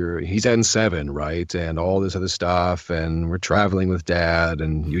figure. He's N7, right? And all this other stuff, and we're traveling with Dad,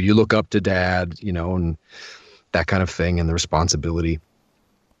 and you look up to Dad, and that kind of thing, and the responsibility.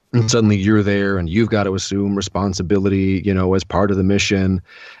 And suddenly you're there, and you've got to assume responsibility, as part of the mission,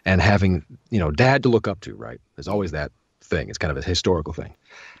 and having, Dad to look up to, right? There's always that thing. It's kind of a historical thing.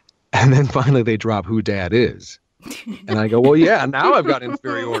 And then finally they drop who Dad is. And I go, well, yeah, now I've got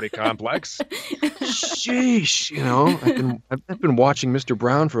inferiority complex. Sheesh, I've been watching Mr.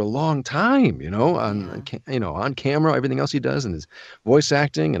 Brown for a long time, on camera, everything else he does, and his voice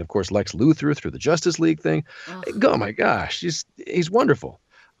acting, and of course Lex Luthor through the Justice League thing. Oh my gosh, he's wonderful.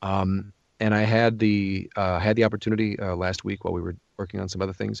 And I had the opportunity last week while we were working on some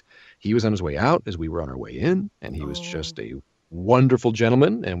other things. He was on his way out as we were on our way in, and he was just a wonderful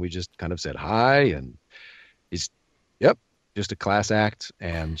gentleman, and we just kind of said hi, and he's, just a class act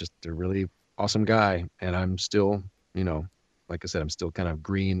and just a really awesome guy. And I'm still, like I said, I'm still kind of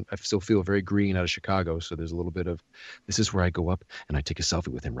green. I still feel very green out of Chicago. So there's a little bit of, this is where I go up and I take a selfie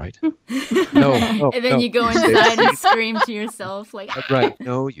with him, right? No. And then you go inside and scream to yourself like, right.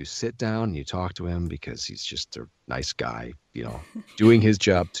 No, you sit down and you talk to him because he's just a nice guy, doing his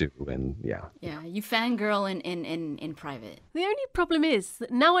job too. And yeah, you fangirl in private. The only problem is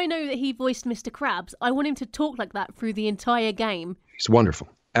that now I know that he voiced Mr. Krabs, I want him to talk like that through the entire game. He's wonderful.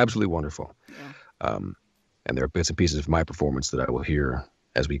 Absolutely wonderful. Yeah. And there are bits and pieces of my performance that I will hear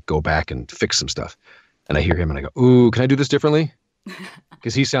as we go back and fix some stuff. And I hear him and I go, ooh, can I do this differently?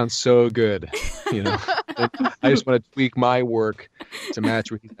 Because he sounds so good. I just want to tweak my work to match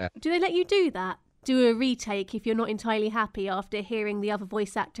where he's at. Do they let you do that? Do a retake if you're not entirely happy after hearing the other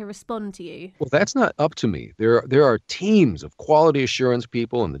voice actor respond to you? Well, that's not up to me. There are teams of quality assurance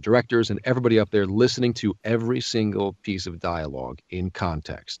people and the directors and everybody up there listening to every single piece of dialogue in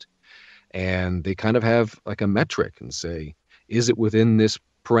context. And they kind of have like a metric and say, is it within this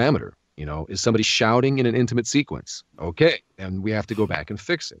parameter? Is somebody shouting in an intimate sequence? Okay. And we have to go back and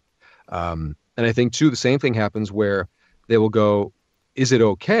fix it. And I think too, the same thing happens where they will go, is it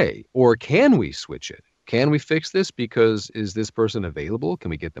okay? Or can we switch it? Can we fix this? Because is this person available?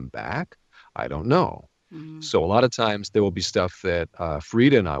 Can we get them back? I don't know. Mm-hmm. So a lot of times there will be stuff that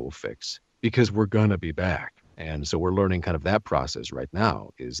Frida and I will fix because we're going to be back. And so we're learning kind of that process right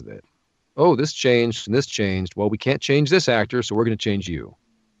now is that, oh, this changed and this changed. Well, we can't change this actor, so we're going to change you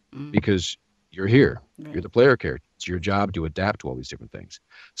because you're here. Right. You're the player character. It's your job to adapt to all these different things.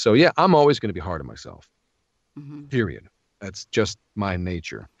 So, yeah, I'm always going to be hard on myself. period. That's just my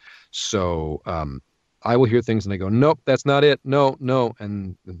nature. So I will hear things and I go, nope, that's not it. No, no.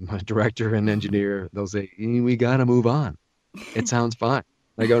 And my director and engineer, they'll say, we got to move on. It sounds fine.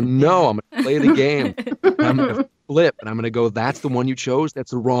 I go, no, I'm going to play the game. I'm going to flip and I'm going to go, that's the one you chose.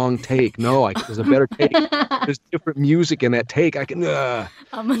 That's the wrong take. No, there's a better take. There's different music in that take. I can,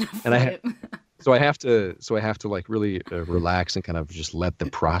 I'm going to flip. So I have to like really relax and kind of just let the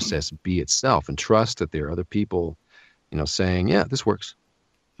process be itself and trust that there are other people, saying, yeah, this works.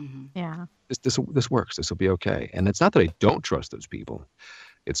 Yeah. This works. This will be okay. And it's not that I don't trust those people.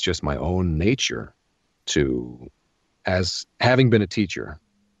 It's just my own nature as having been a teacher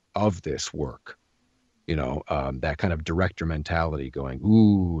of this work, that kind of director mentality going,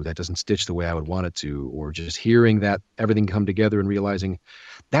 ooh, that doesn't stitch the way I would want it to, or just hearing that everything come together and realizing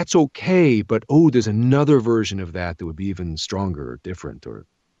that's okay, but there's another version of that would be even stronger or different or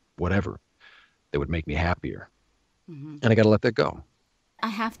whatever that would make me happier. And I got to let that go. I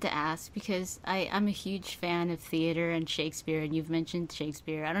have to ask because I'm a huge fan of theater and Shakespeare, and you've mentioned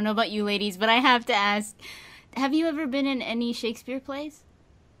Shakespeare. I don't know about you ladies, but I have to ask, have you ever been in any Shakespeare plays?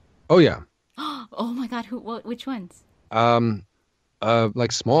 Oh, yeah. Oh, my God. Which ones?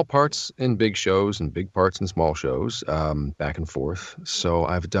 Like small parts in big shows and big parts in small shows, back and forth. So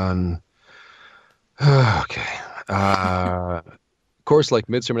I've done, okay. Of course, like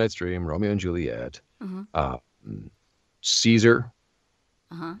Midsummer Night's Dream, Romeo and Juliet, Caesar,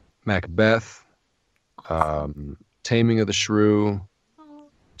 Macbeth, Taming of the Shrew,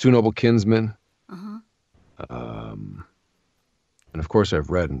 Two Noble Kinsmen, and of course I've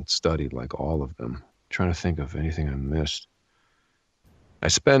read and studied like all of them. I'm trying to think of anything I missed. I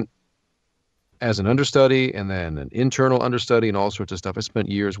spent, as an understudy and then an internal understudy and all sorts of stuff, I spent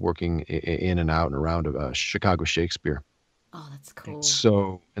years working in and out and around Chicago Shakespeare. Oh, that's cool.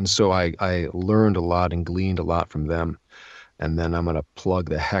 So I learned a lot and gleaned a lot from them. And then I'm going to plug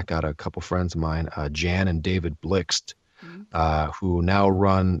the heck out of a couple friends of mine, Jan and David Blixt, who now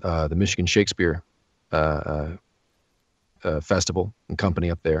run the Michigan Shakespeare Festival and company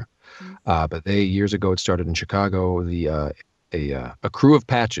up there. But they, years ago, it started in Chicago, a crew of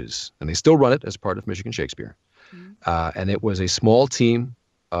patches, and they still run it as part of Michigan Shakespeare. And it was a small team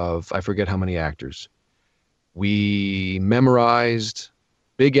of, I forget how many actors. We memorized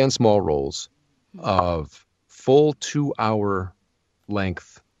big and small roles of full 2-hour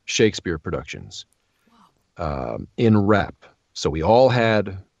length Shakespeare productions in rep. So we all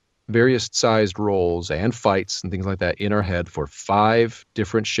had various sized roles and fights and things like that in our head for 5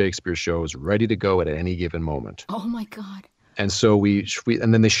 different Shakespeare shows ready to go at any given moment. Oh my God. And so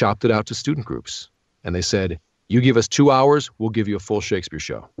and then they shopped it out to student groups and they said, you give us 2 hours, we'll give you a full Shakespeare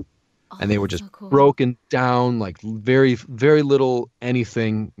show. And they were just broken down, like very, very little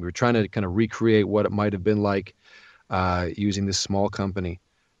anything. We were trying to kind of recreate what it might have been like using this small company.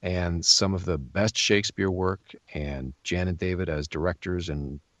 And some of the best Shakespeare work, and Jan and David as directors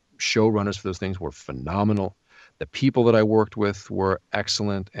and showrunners for those things were phenomenal. The people that I worked with were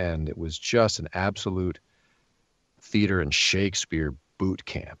excellent, and it was just an absolute theater and Shakespeare boot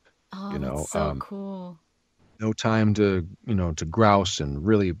camp. Oh, that's so cool. No time to grouse and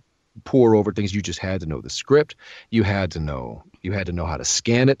really pour over things. You just had to know the script. You had to know how to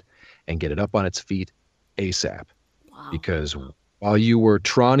scan it and get it up on its feet ASAP. Wow. Because while you were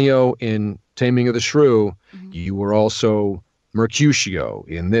Tranio in Taming of the Shrew, you were also Mercutio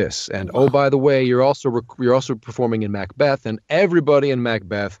in this. And oh, by the way, you're also performing in Macbeth, and everybody in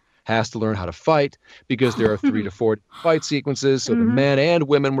Macbeth has to learn how to fight because there are 3 to 4 fight sequences. So the men and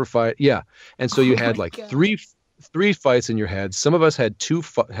women were fight. Yeah. And so you had like three fights in your head. Some of us had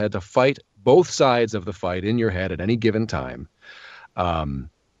had to fight both sides of the fight in your head at any given time. And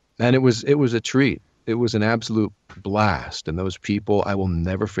it was a treat. It was an absolute blast. And those people, I will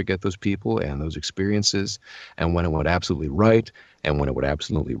never forget those people and those experiences, and when it went absolutely right and when it went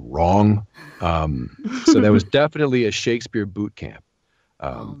absolutely wrong. So that was definitely a Shakespeare boot camp.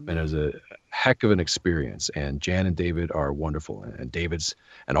 And it was a heck of an experience. And Jan and David are wonderful. And David's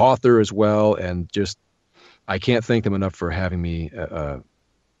an author as well. And just, I can't thank them enough for having me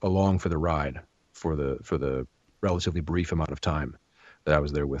along for the ride for the relatively brief amount of time that I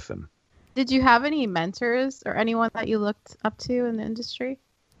was there with them. Did you have any mentors or anyone that you looked up to in the industry?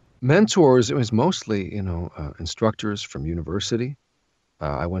 Mentors, it was mostly, instructors from university.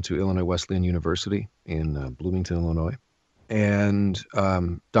 I went to Illinois Wesleyan University in Bloomington, Illinois. And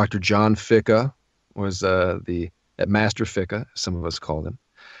Dr. John Ficca was at Master Ficca, some of us called him.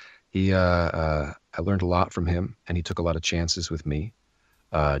 I learned a lot from him, and he took a lot of chances with me.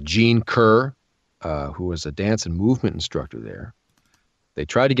 Gene Kerr, who was a dance and movement instructor there. They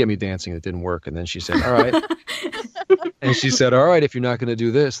tried to get me dancing. It didn't work. And then she said, all right. And she said, all right, if you're not going to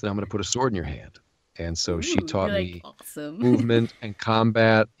do this, then I'm going to put a sword in your hand. And so she taught me awesome. movement and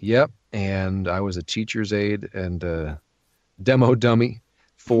combat. Yep. And I was a teacher's aide and a demo dummy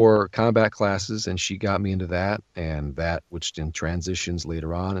for combat classes. And she got me into that. And that, which then transitions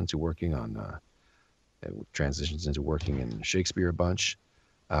later on into working on, transitions into working in Shakespeare a bunch.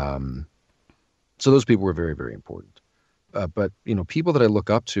 So those people were very, very important. But, you know, people that I look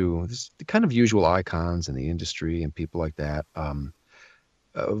up to, the kind of usual icons in the industry and people like that,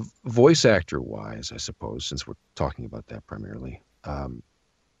 voice actor-wise, I suppose, since we're talking about that primarily. A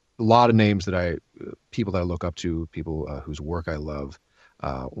lot of names people that I look up to, people whose work I love.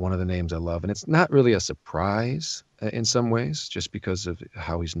 One of the names I love, and it's not really a surprise in some ways, just because of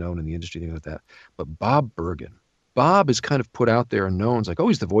how he's known in the industry, things like that. But Bob Bergen. Bob is kind of put out there and known as like, oh,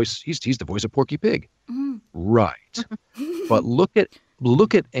 he's the voice of Porky Pig. Right. But look at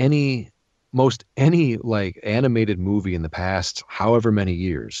most any like animated movie in the past however many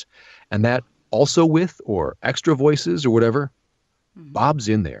years, and that also with or extra voices or whatever, Bob's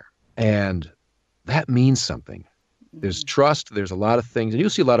in there, and that means something. There's trust, there's a lot of things, and you'll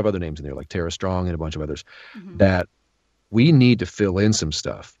see a lot of other names in there like Tara Strong and a bunch of others that we need to fill in some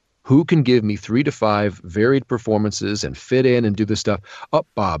stuff. Who can give me 3 to 5 varied performances and fit in and do this stuff? Up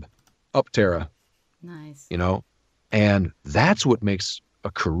Bob, up Tara. Nice. You know, and that's what makes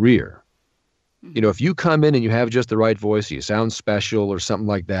a career. You know, if you come in and you have just the right voice, you sound special or something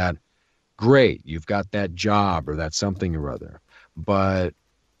like that, great. You've got that job or that something or other. But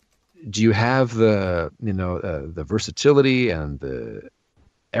do you have the, you know, the versatility and the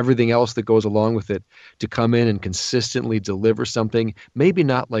everything else that goes along with it to come in and consistently deliver something, maybe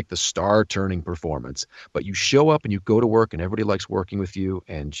not like the star-turning performance, but you show up and you go to work and everybody likes working with you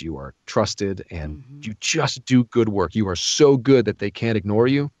and you are trusted and you just do good work. You are so good that they can't ignore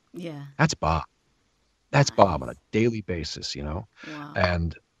you. Yeah. That's Bob. That's Bob on a daily basis, you know? Wow.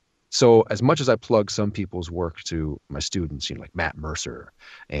 And so as much as I plug some people's work to my students, you know, like Matt Mercer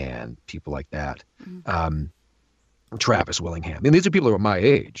and people like that, Travis Willingham. I mean, these are people who are my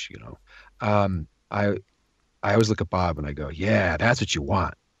age, you know. I always look at Bob and I go, yeah, that's what you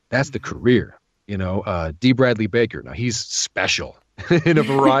want. That's the career, you know. D. Bradley Baker. Now he's special in a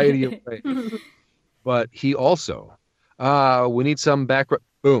variety of ways, but he also, we need some background.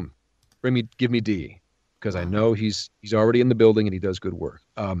 Boom, give me D, because I know he's already in the building and he does good work.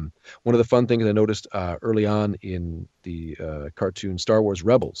 One of the fun things I noticed early on in the cartoon Star Wars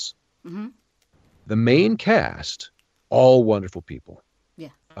Rebels, the main cast, all wonderful people. Yeah.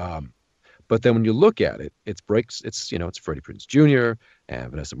 But then when you look at it, it's Freddie Prinze Jr. and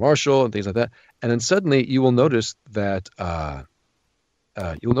Vanessa Marshall and things like that. And then suddenly you will notice that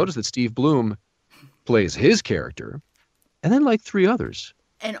Steve Bloom plays his character, and then like 3 others.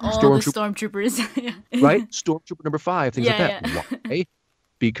 And all the stormtroopers. Right? Stormtrooper number 5, things like that. Yeah. Why?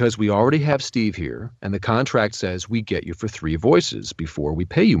 Because we already have Steve here, and the contract says we get you for 3 voices before we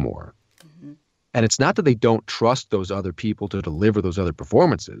pay you more. And it's not that they don't trust those other people to deliver those other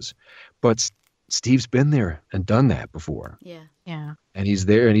performances, but Steve's been there and done that before. Yeah. Yeah. And he's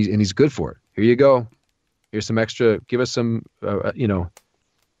there and he's good for it. Here you go. Here's some extra. Give us some,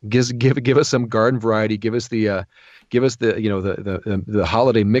 give us some garden variety. Give us the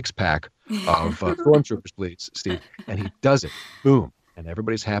holiday mix pack of stormtroopers, please, Steve. And he does it. Boom. And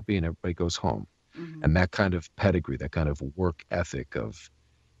everybody's happy and everybody goes home. And that kind of pedigree, that kind of work ethic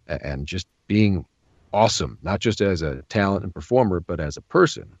and just being awesome, not just as a talent and performer, but as a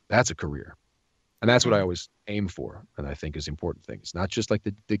person. That's a career. And that's what I always aim for, and I think is an important thing. It's not just like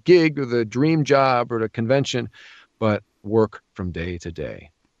the gig or the dream job or the convention, but work from day to day.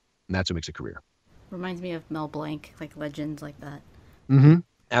 And that's what makes a career. Reminds me of Mel Blanc, like legends like that.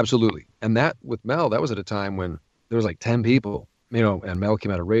 Absolutely. And that with Mel, that was at a time when there was like 10 people, you know, and Mel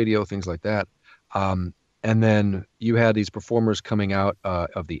came out of radio, things like that. And then you had these performers coming out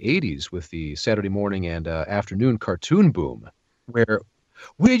of the 80s with the Saturday morning and afternoon cartoon boom, where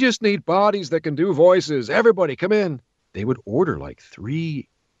we just need bodies that can do voices. Everybody come in. They would order like 3,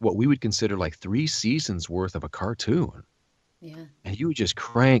 what we would consider like 3 seasons worth of a cartoon. Yeah. And you would just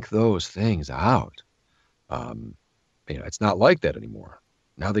crank those things out. It's not like that anymore.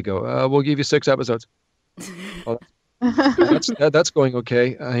 Now they go, we'll give you 6 episodes. Well, that's going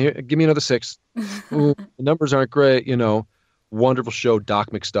okay. Here, give me another 6. Ooh, the numbers aren't great, you know. Wonderful show,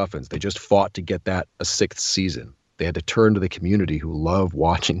 Doc McStuffins. They just fought to get that a 6th season. They had to turn to the community who love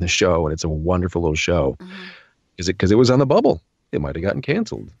watching the show, and it's a wonderful little show. Because it was on the bubble. It might have gotten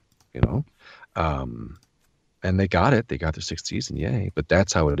canceled, you know. And they got it. They got their 6th season, yay. But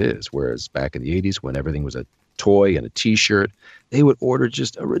that's how it is. Whereas back in the 80s, when everything was a toy and a T-shirt. They would order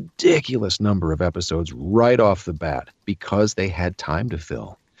just a ridiculous number of episodes right off the bat because they had time to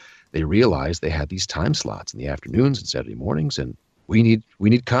fill. They realized they had these time slots in the afternoons and Saturday mornings, and we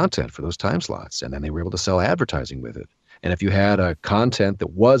need content for those time slots. And then they were able to sell advertising with it. And if you had a content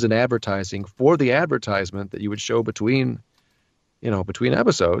that was an advertising for the advertisement that you would show between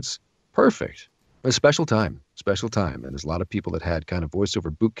episodes, perfect. A special time. And there's a lot of people that had kind of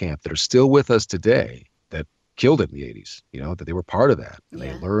voiceover boot camp that are still with us today that killed it in the 80s, that they were part of that. And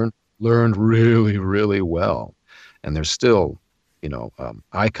they learned really, really well. And they're still,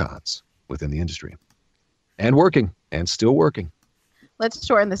 icons within the industry. And still working. Let's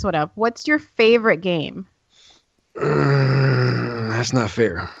shorten this one up. What's your favorite game? That's not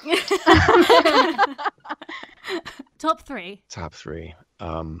fair. Top three.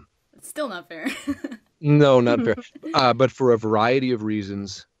 It's still not fair. No, not fair. But for a variety of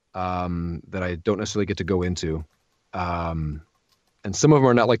reasons that I don't necessarily get to go into. And some of them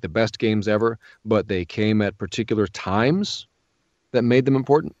are not like the best games ever, but they came at particular times that made them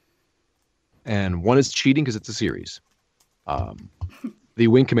important. And one is cheating because it's a series. The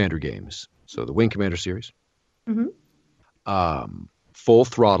Wing Commander games. So the Wing Commander series. Mm-hmm. Full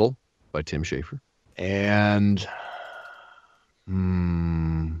Throttle by Tim Schafer. And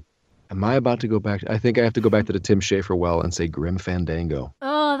am I about to go back? I think I have to go back to the Tim Schafer well and say Grim Fandango.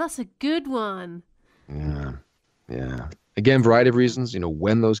 Oh, that's a good one. Yeah. Again, variety of reasons,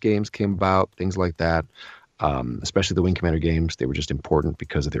 when those games came about, things like that. Especially the Wing Commander games, they were just important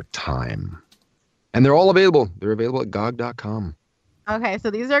because of their time. And they're all available. They're available at GOG.com. Okay, so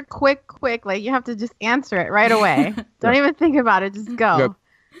these are quick. Like, you have to just answer it right away. Don't even think about it. Just go. Yep.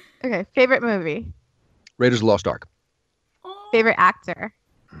 Okay, favorite movie? Raiders of the Lost Ark. Favorite actor?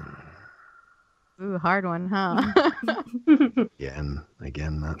 Ooh, hard one, huh? Again,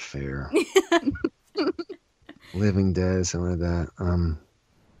 not fair. Living Dead, something like that.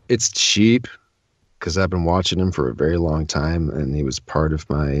 It's cheap because I've been watching him for a very long time, and he was part of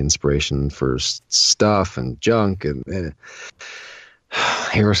my inspiration for stuff and junk and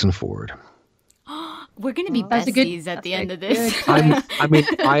Harrison Ford. We're gonna be besties at the end of this. I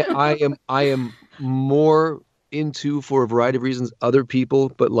am more into, for a variety of reasons, other people,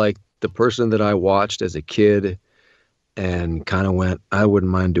 but like the person that I watched as a kid and kind of went, I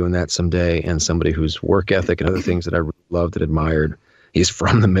wouldn't mind doing that someday, and somebody whose work ethic and other things that I really loved and admired. He's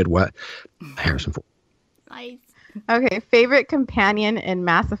from the Midwest. Harrison Ford. Nice. Okay, favorite companion in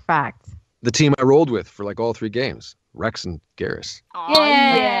Mass Effect? The team I rolled with for like all three games, Rex and Garrus. Oh,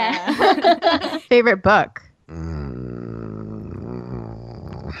 yeah. Favorite book? I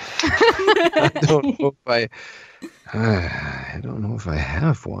don't know if I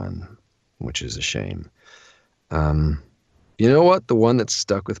have one, which is a shame. You know what? The one that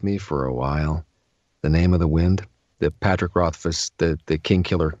stuck with me for a while, The Name of the Wind, the Patrick Rothfuss, the King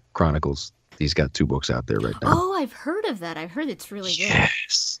Killer Chronicles. He's got 2 books out there right now. Oh, I've heard of that. I've heard it's really good.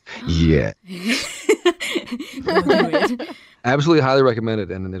 Yes. Yeah. Go do it. Absolutely highly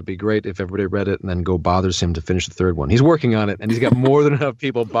recommended, and it'd be great if everybody read it and then go bothers him to finish the 3rd one. He's working on it, and he's got more than enough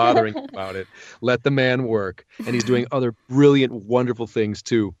people bothering about it. Let the man work, and he's doing other brilliant, wonderful things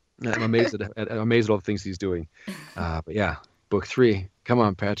too. I'm amazed at all the things he's doing. But yeah, book 3. Come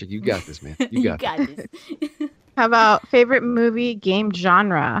on, Patrick, you got this, man. You got this. How about favorite movie game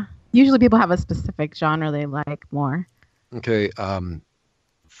genre? Usually people have a specific genre they like more. Okay,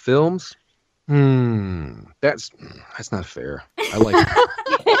 films. That's not fair. I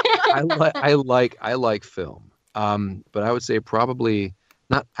like film. But I would say probably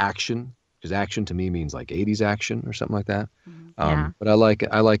not action, because action to me means like 80s action or something like that. But I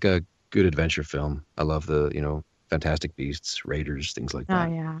like a good adventure film. I love the, Fantastic Beasts, Raiders, things like that.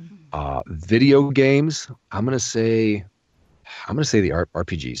 Oh yeah. Video games, I'm gonna say the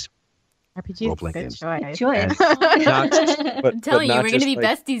RPGs. RPGs, good games. choice. Good choice. I'm telling you, we're going to be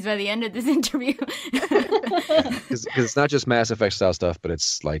besties by the end of this interview. Because it's not just Mass Effect style stuff, but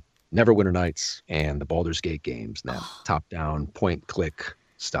it's like Neverwinter Nights and the Baldur's Gate games, that top-down, point-click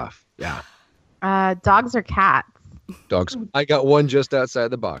stuff. Yeah. Dogs or cats? Dogs. I got one just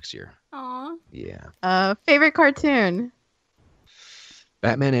outside the box here. Aw. Yeah. Favorite cartoon?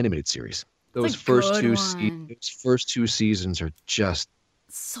 Batman animated series. Those first two seasons are just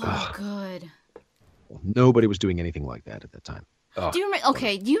so good. Nobody was doing anything like that at that time. Do you remember?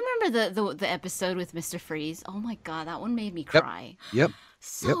 Okay, do you remember the episode with Mr. Freeze? Oh my god, that one made me cry. Yep.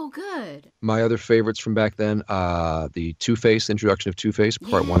 So good. My other favorites from back then, the Two-Face, introduction of Two-Face,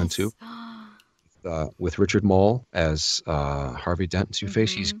 part 1 and 2, with Richard Mole as Harvey Dent,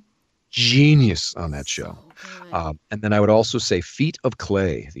 Two-Face. He's genius on that show. So and then I would also say Feet of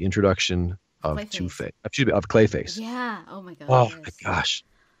Clay, the introduction of Clayface. of Clayface. Yeah. Oh my god. Oh yes. my gosh,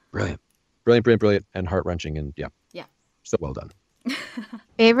 brilliant, and heart wrenching, and yeah, so well done.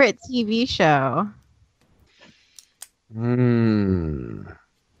 Favorite TV show?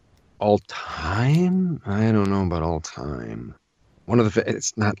 All time? I don't know about all time. One of the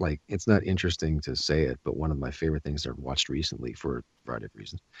it's not interesting to say it, but one of my favorite things I've watched recently for a variety of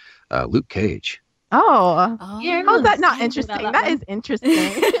reasons, Luke Cage. Oh, Yeah. how is that not I didn't think interesting? about That that is interesting.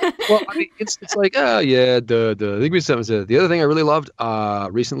 Well, I mean, it's like, oh yeah, I think we said the other thing I really loved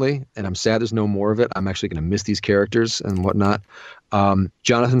recently, and I'm sad there's no more of it. I'm actually going to miss these characters and whatnot.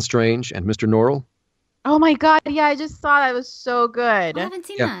 Jonathan Strange and Mr. Norrell. Oh my God! Yeah, I just saw that. It was so good. I haven't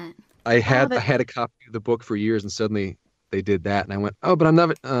seen Yeah. that. I had a copy of the book for years, and suddenly they did that, and I went, oh, but I'm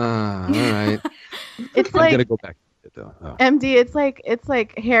not. All right, It's I'm like gonna go back to it though. Oh. MD. It's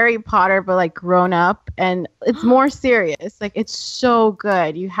like Harry Potter, but like grown up, and it's more serious. Like it's so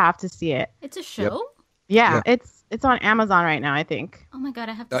good. You have to see it. It's a show. Yeah, it's on Amazon right now, I think. Oh my god,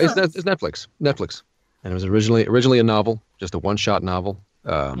 I have to. It's Netflix. And it was originally a novel, just a one-shot novel.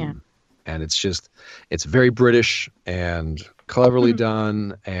 And it's very British and cleverly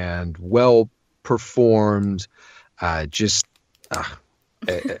done and well performed. I'm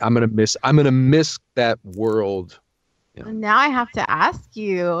gonna miss that world. You know. And now I have to ask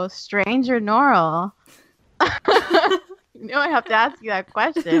you, Strange or Norrell? You know I have to ask you that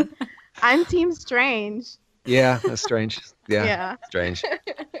question. I'm Team Strange. Yeah, that's strange. Yeah. Strange.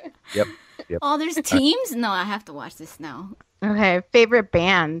 Yep. Oh, there's teams? No, I have to watch this now. Okay, favorite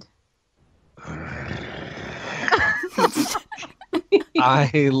band?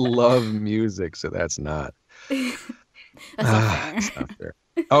 I love music, so that's not. That's It's not fair.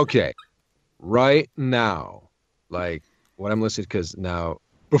 Okay, right now, like what I'm listening, because now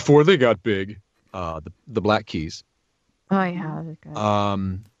before they got big, the Black Keys, Oh yeah, that's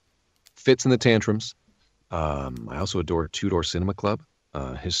good. Fits and the Tantrums. I also adore Two Door Cinema Club.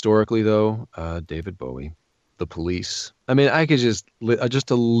 Historically, though, David Bowie, The Police. I mean, I could just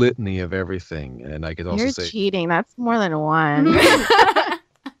a litany of everything, and I could also You're say cheating. That's more than one.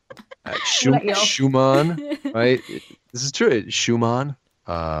 Schumann, right? This is true. Schumann,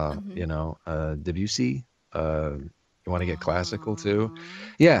 Debussy. You want to get classical too?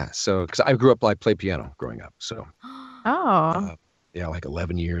 Yeah. So, because I grew up, I played piano growing up. So, Oh. like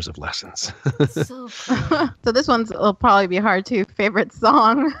 11 years of lessons. So cool. So this will probably be hard too. Favorite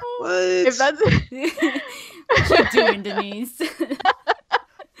song? If that's What you doing, Denise?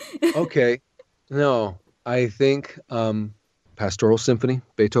 Okay. No, I think Pastoral Symphony,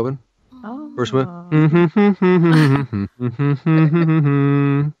 Beethoven. Oh. First one.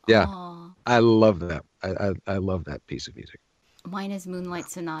 Yeah, Aw. I love that. I love that piece of music. Mine is Moonlight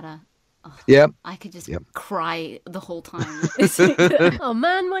Sonata. Oh, Yep. I could just cry the whole time. Oh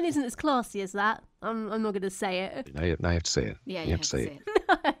man, mine isn't as classy as that. I'm not going to say it. Now you have to say it. Yeah, you have to say it.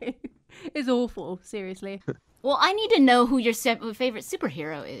 No, it's awful. Seriously. Well, I need to know who your favorite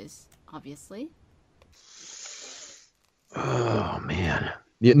superhero is, obviously. Oh man.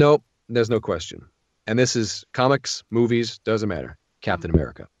 Nope. There's no question. And this is comics, movies, doesn't matter. Captain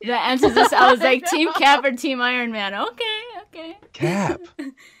America. That answers this. I was like, Team Cap or Team Iron Man? Okay. Cap.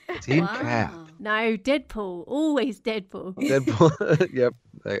 Team Cap. No, Deadpool. Always Deadpool. Deadpool. Yep.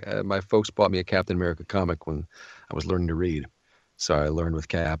 My folks bought me a Captain America comic when I was learning to read. So I learned with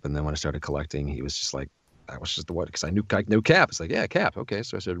Cap, and then when I started collecting, he was just like, that was just the what, because I knew Cap. It's like, yeah, Cap. Okay,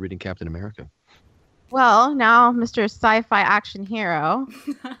 so I started reading Captain America. Well, now, Mr. Sci-Fi Action Hero,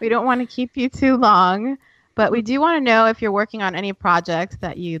 we don't want to keep you too long, but we do want to know if you're working on any projects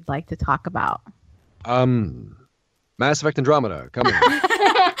that you'd like to talk about. Mass Effect Andromeda coming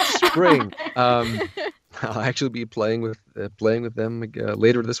spring. I'll actually be playing with them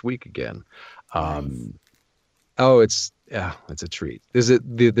later this week again. Oh, it's a treat. There's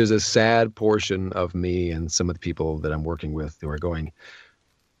a sad portion of me and some of the people that I'm working with who are going,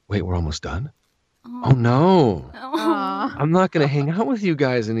 wait, we're almost done? Oh no. Aw. I'm not going to hang out with you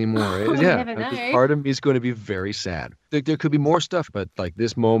guys anymore. never know. Part of me is going to be very sad. There could be more stuff, but like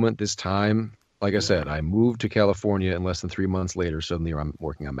this moment, this time, like I said, I moved to California, and less than 3 months later, suddenly I'm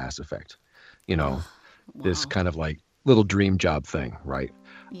working on Mass Effect. This kind of like little dream job thing, right?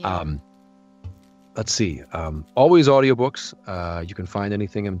 Yeah. Let's see. Always audiobooks. You can find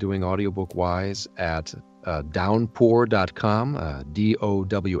anything I'm doing audiobook-wise at downpour.com,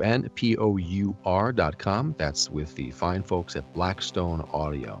 downpour.com. That's with the fine folks at Blackstone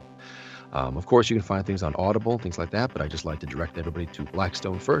Audio. Of course, you can find things on Audible, things like that, but I just like to direct everybody to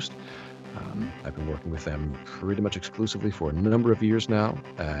Blackstone first. I've been working with them pretty much exclusively for a number of years now,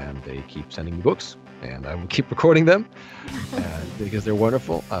 and they keep sending me books, and I will keep recording them because they're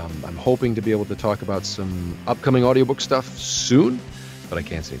wonderful. I'm hoping to be able to talk about some upcoming audiobook stuff soon, but I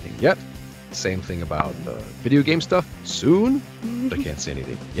can't say anything yet. Same thing about video game stuff soon, but I can't say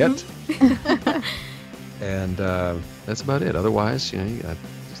anything yet. And that's about it. Otherwise, you got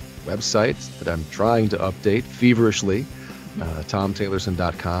websites that I'm trying to update feverishly.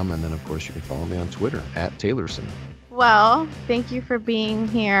 TomTaylorson.com, and then of course you can follow me on Twitter @Taylorson. Well, thank you for being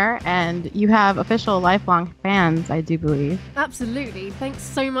here, and you have official lifelong fans, I do believe. Absolutely. Thanks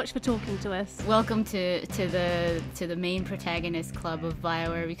so much for talking to us. Welcome to the main protagonist club of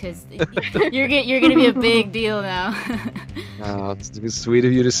BioWare, because you're gonna be a big deal now. Oh, it's sweet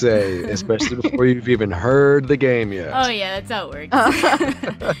of you to say, especially before you've even heard the game yet. Oh yeah, that's how it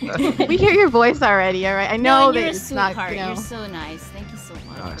works. We hear your voice already, all right? I know no, you're that a it's not, sweetheart. you know. You're so nice. Thank you so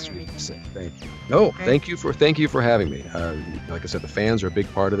much for Sweet to say. everything. Thank you. No, thank you for having me. Like I said, the fans are a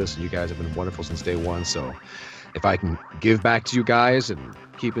big part of this, and you guys have been wonderful since day one. So, if I can give back to you guys and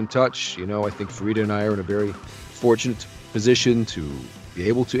keep in touch, I think Farida and I are in a very fortunate position to be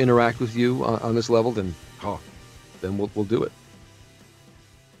able to interact with you on this level. Then we'll do it.